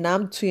look at,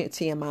 I'm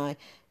TMI,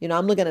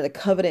 I'm looking at a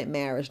covenant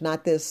marriage,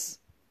 not this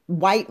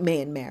white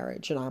man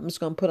marriage. I'm just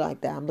going to put it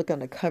like that. I'm looking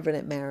at a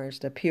covenant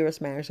marriage, the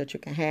purest marriage that you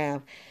can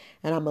have.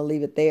 And I'm going to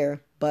leave it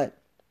there. But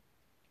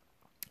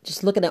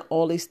just looking at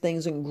all these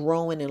things and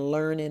growing and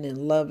learning and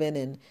loving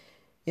and,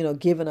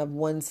 giving of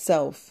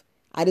oneself.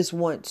 I just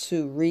want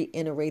to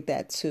reiterate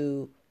that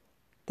to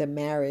the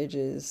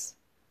marriages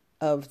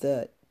of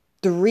the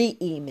 3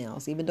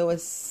 emails, even though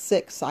it's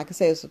 6. So I can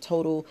say it's a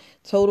total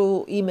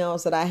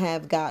emails that I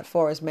have got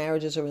for as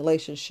marriages or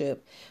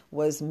relationship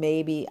was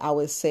maybe, I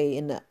would say,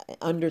 in the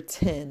under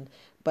 10.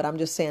 But I'm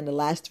just saying the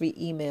last 3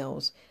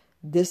 emails,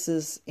 this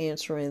is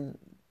answering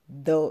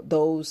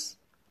those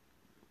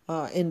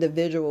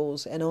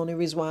individuals. And the only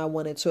reason why I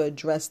wanted to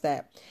address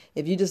that,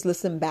 if you just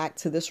listen back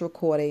to this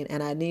recording,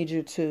 and I need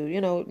you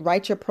to,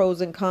 write your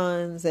pros and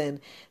cons and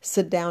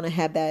sit down and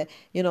have that,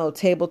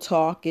 table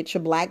talk, get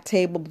your black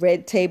table,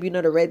 red table,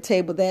 the red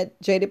table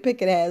that Jada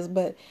Pickett has.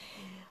 But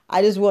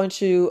I just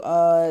want you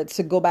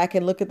to go back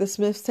and look at the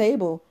Smith's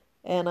table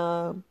and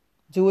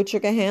do what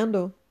you can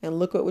handle, and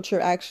look at what you're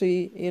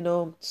actually,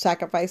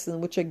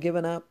 sacrificing, what you're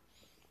giving up,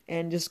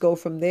 and just go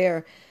from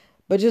there.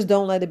 But just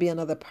don't let it be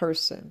another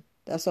person.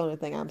 That's the only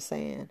thing I'm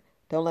saying.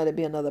 Don't let it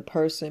be another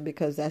person,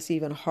 because that's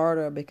even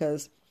harder,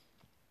 because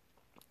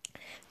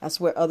that's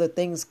where other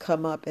things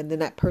come up. And then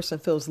that person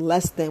feels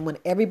less than when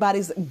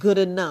everybody's good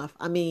enough.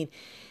 I mean,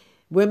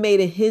 we're made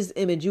in his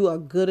image. You are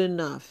good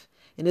enough.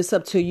 And it's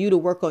up to you to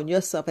work on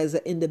yourself as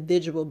an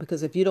individual,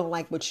 because if you don't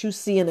like what you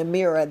see in the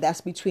mirror,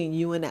 that's between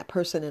you and that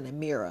person in the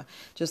mirror.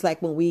 Just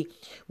like when we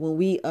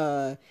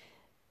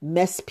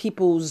mess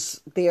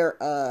people's,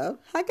 how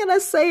can I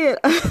say it?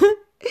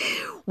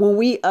 When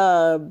we,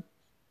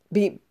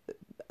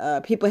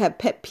 people have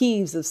pet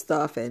peeves of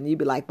stuff, and you'd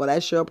be like, well,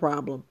 that's your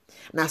problem.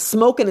 Now,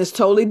 smoking is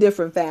totally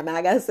different, family.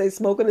 I got to say,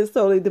 smoking is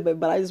totally different,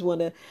 but I just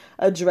want to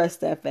address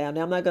that,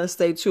 family. I'm not going to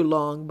stay too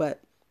long,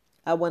 but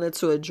I wanted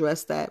to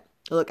address that.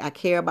 Look, I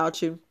care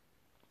about you.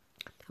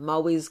 I'm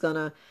always going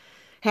to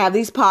have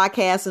these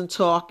podcasts and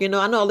talk. I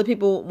know other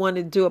people want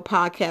to do a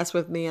podcast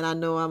with me, and I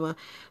know I'm going to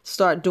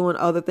start doing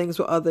other things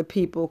with other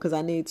people, because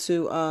I need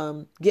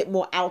to get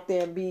more out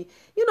there and be,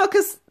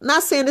 because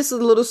not saying this is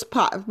a little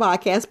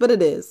podcast, but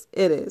it is.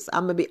 It is.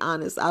 I'm going to be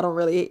honest. I don't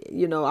really,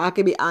 I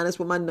can be honest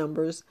with my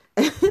numbers.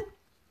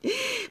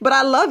 But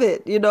I love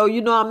it.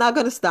 I'm not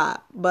going to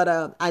stop.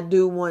 But I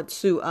do want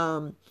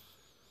to...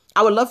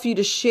 I would love for you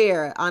to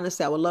share.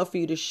 Honestly, I would love for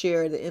you to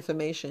share the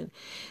information,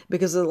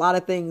 because there's a lot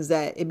of things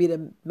that it'd be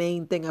the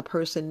main thing a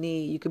person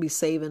need. You could be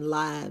saving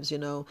lives,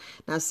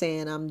 not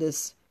saying I'm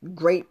this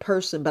great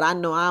person, but I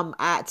know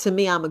to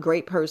me, I'm a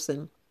great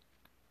person,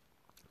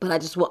 but I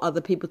just want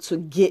other people to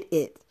get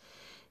it,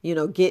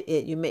 get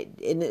it.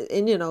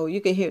 And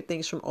you can hear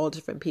things from all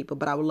different people,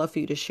 but I would love for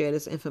you to share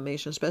this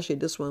information, especially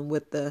this one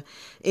with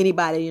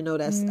anybody,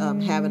 that's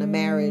having a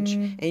marriage,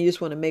 and you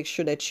just want to make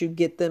sure that you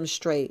get them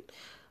straight.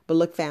 But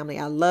look, family,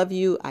 I love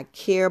you. I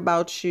care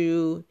about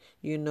you.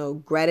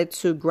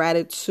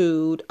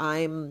 Gratitude.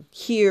 I'm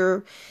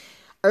here.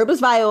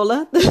 Herbalist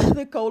Viola,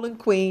 the colon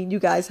queen. You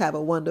guys have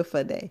a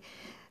wonderful day.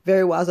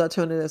 Very Wise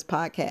Alternatives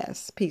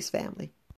podcast. Peace, family.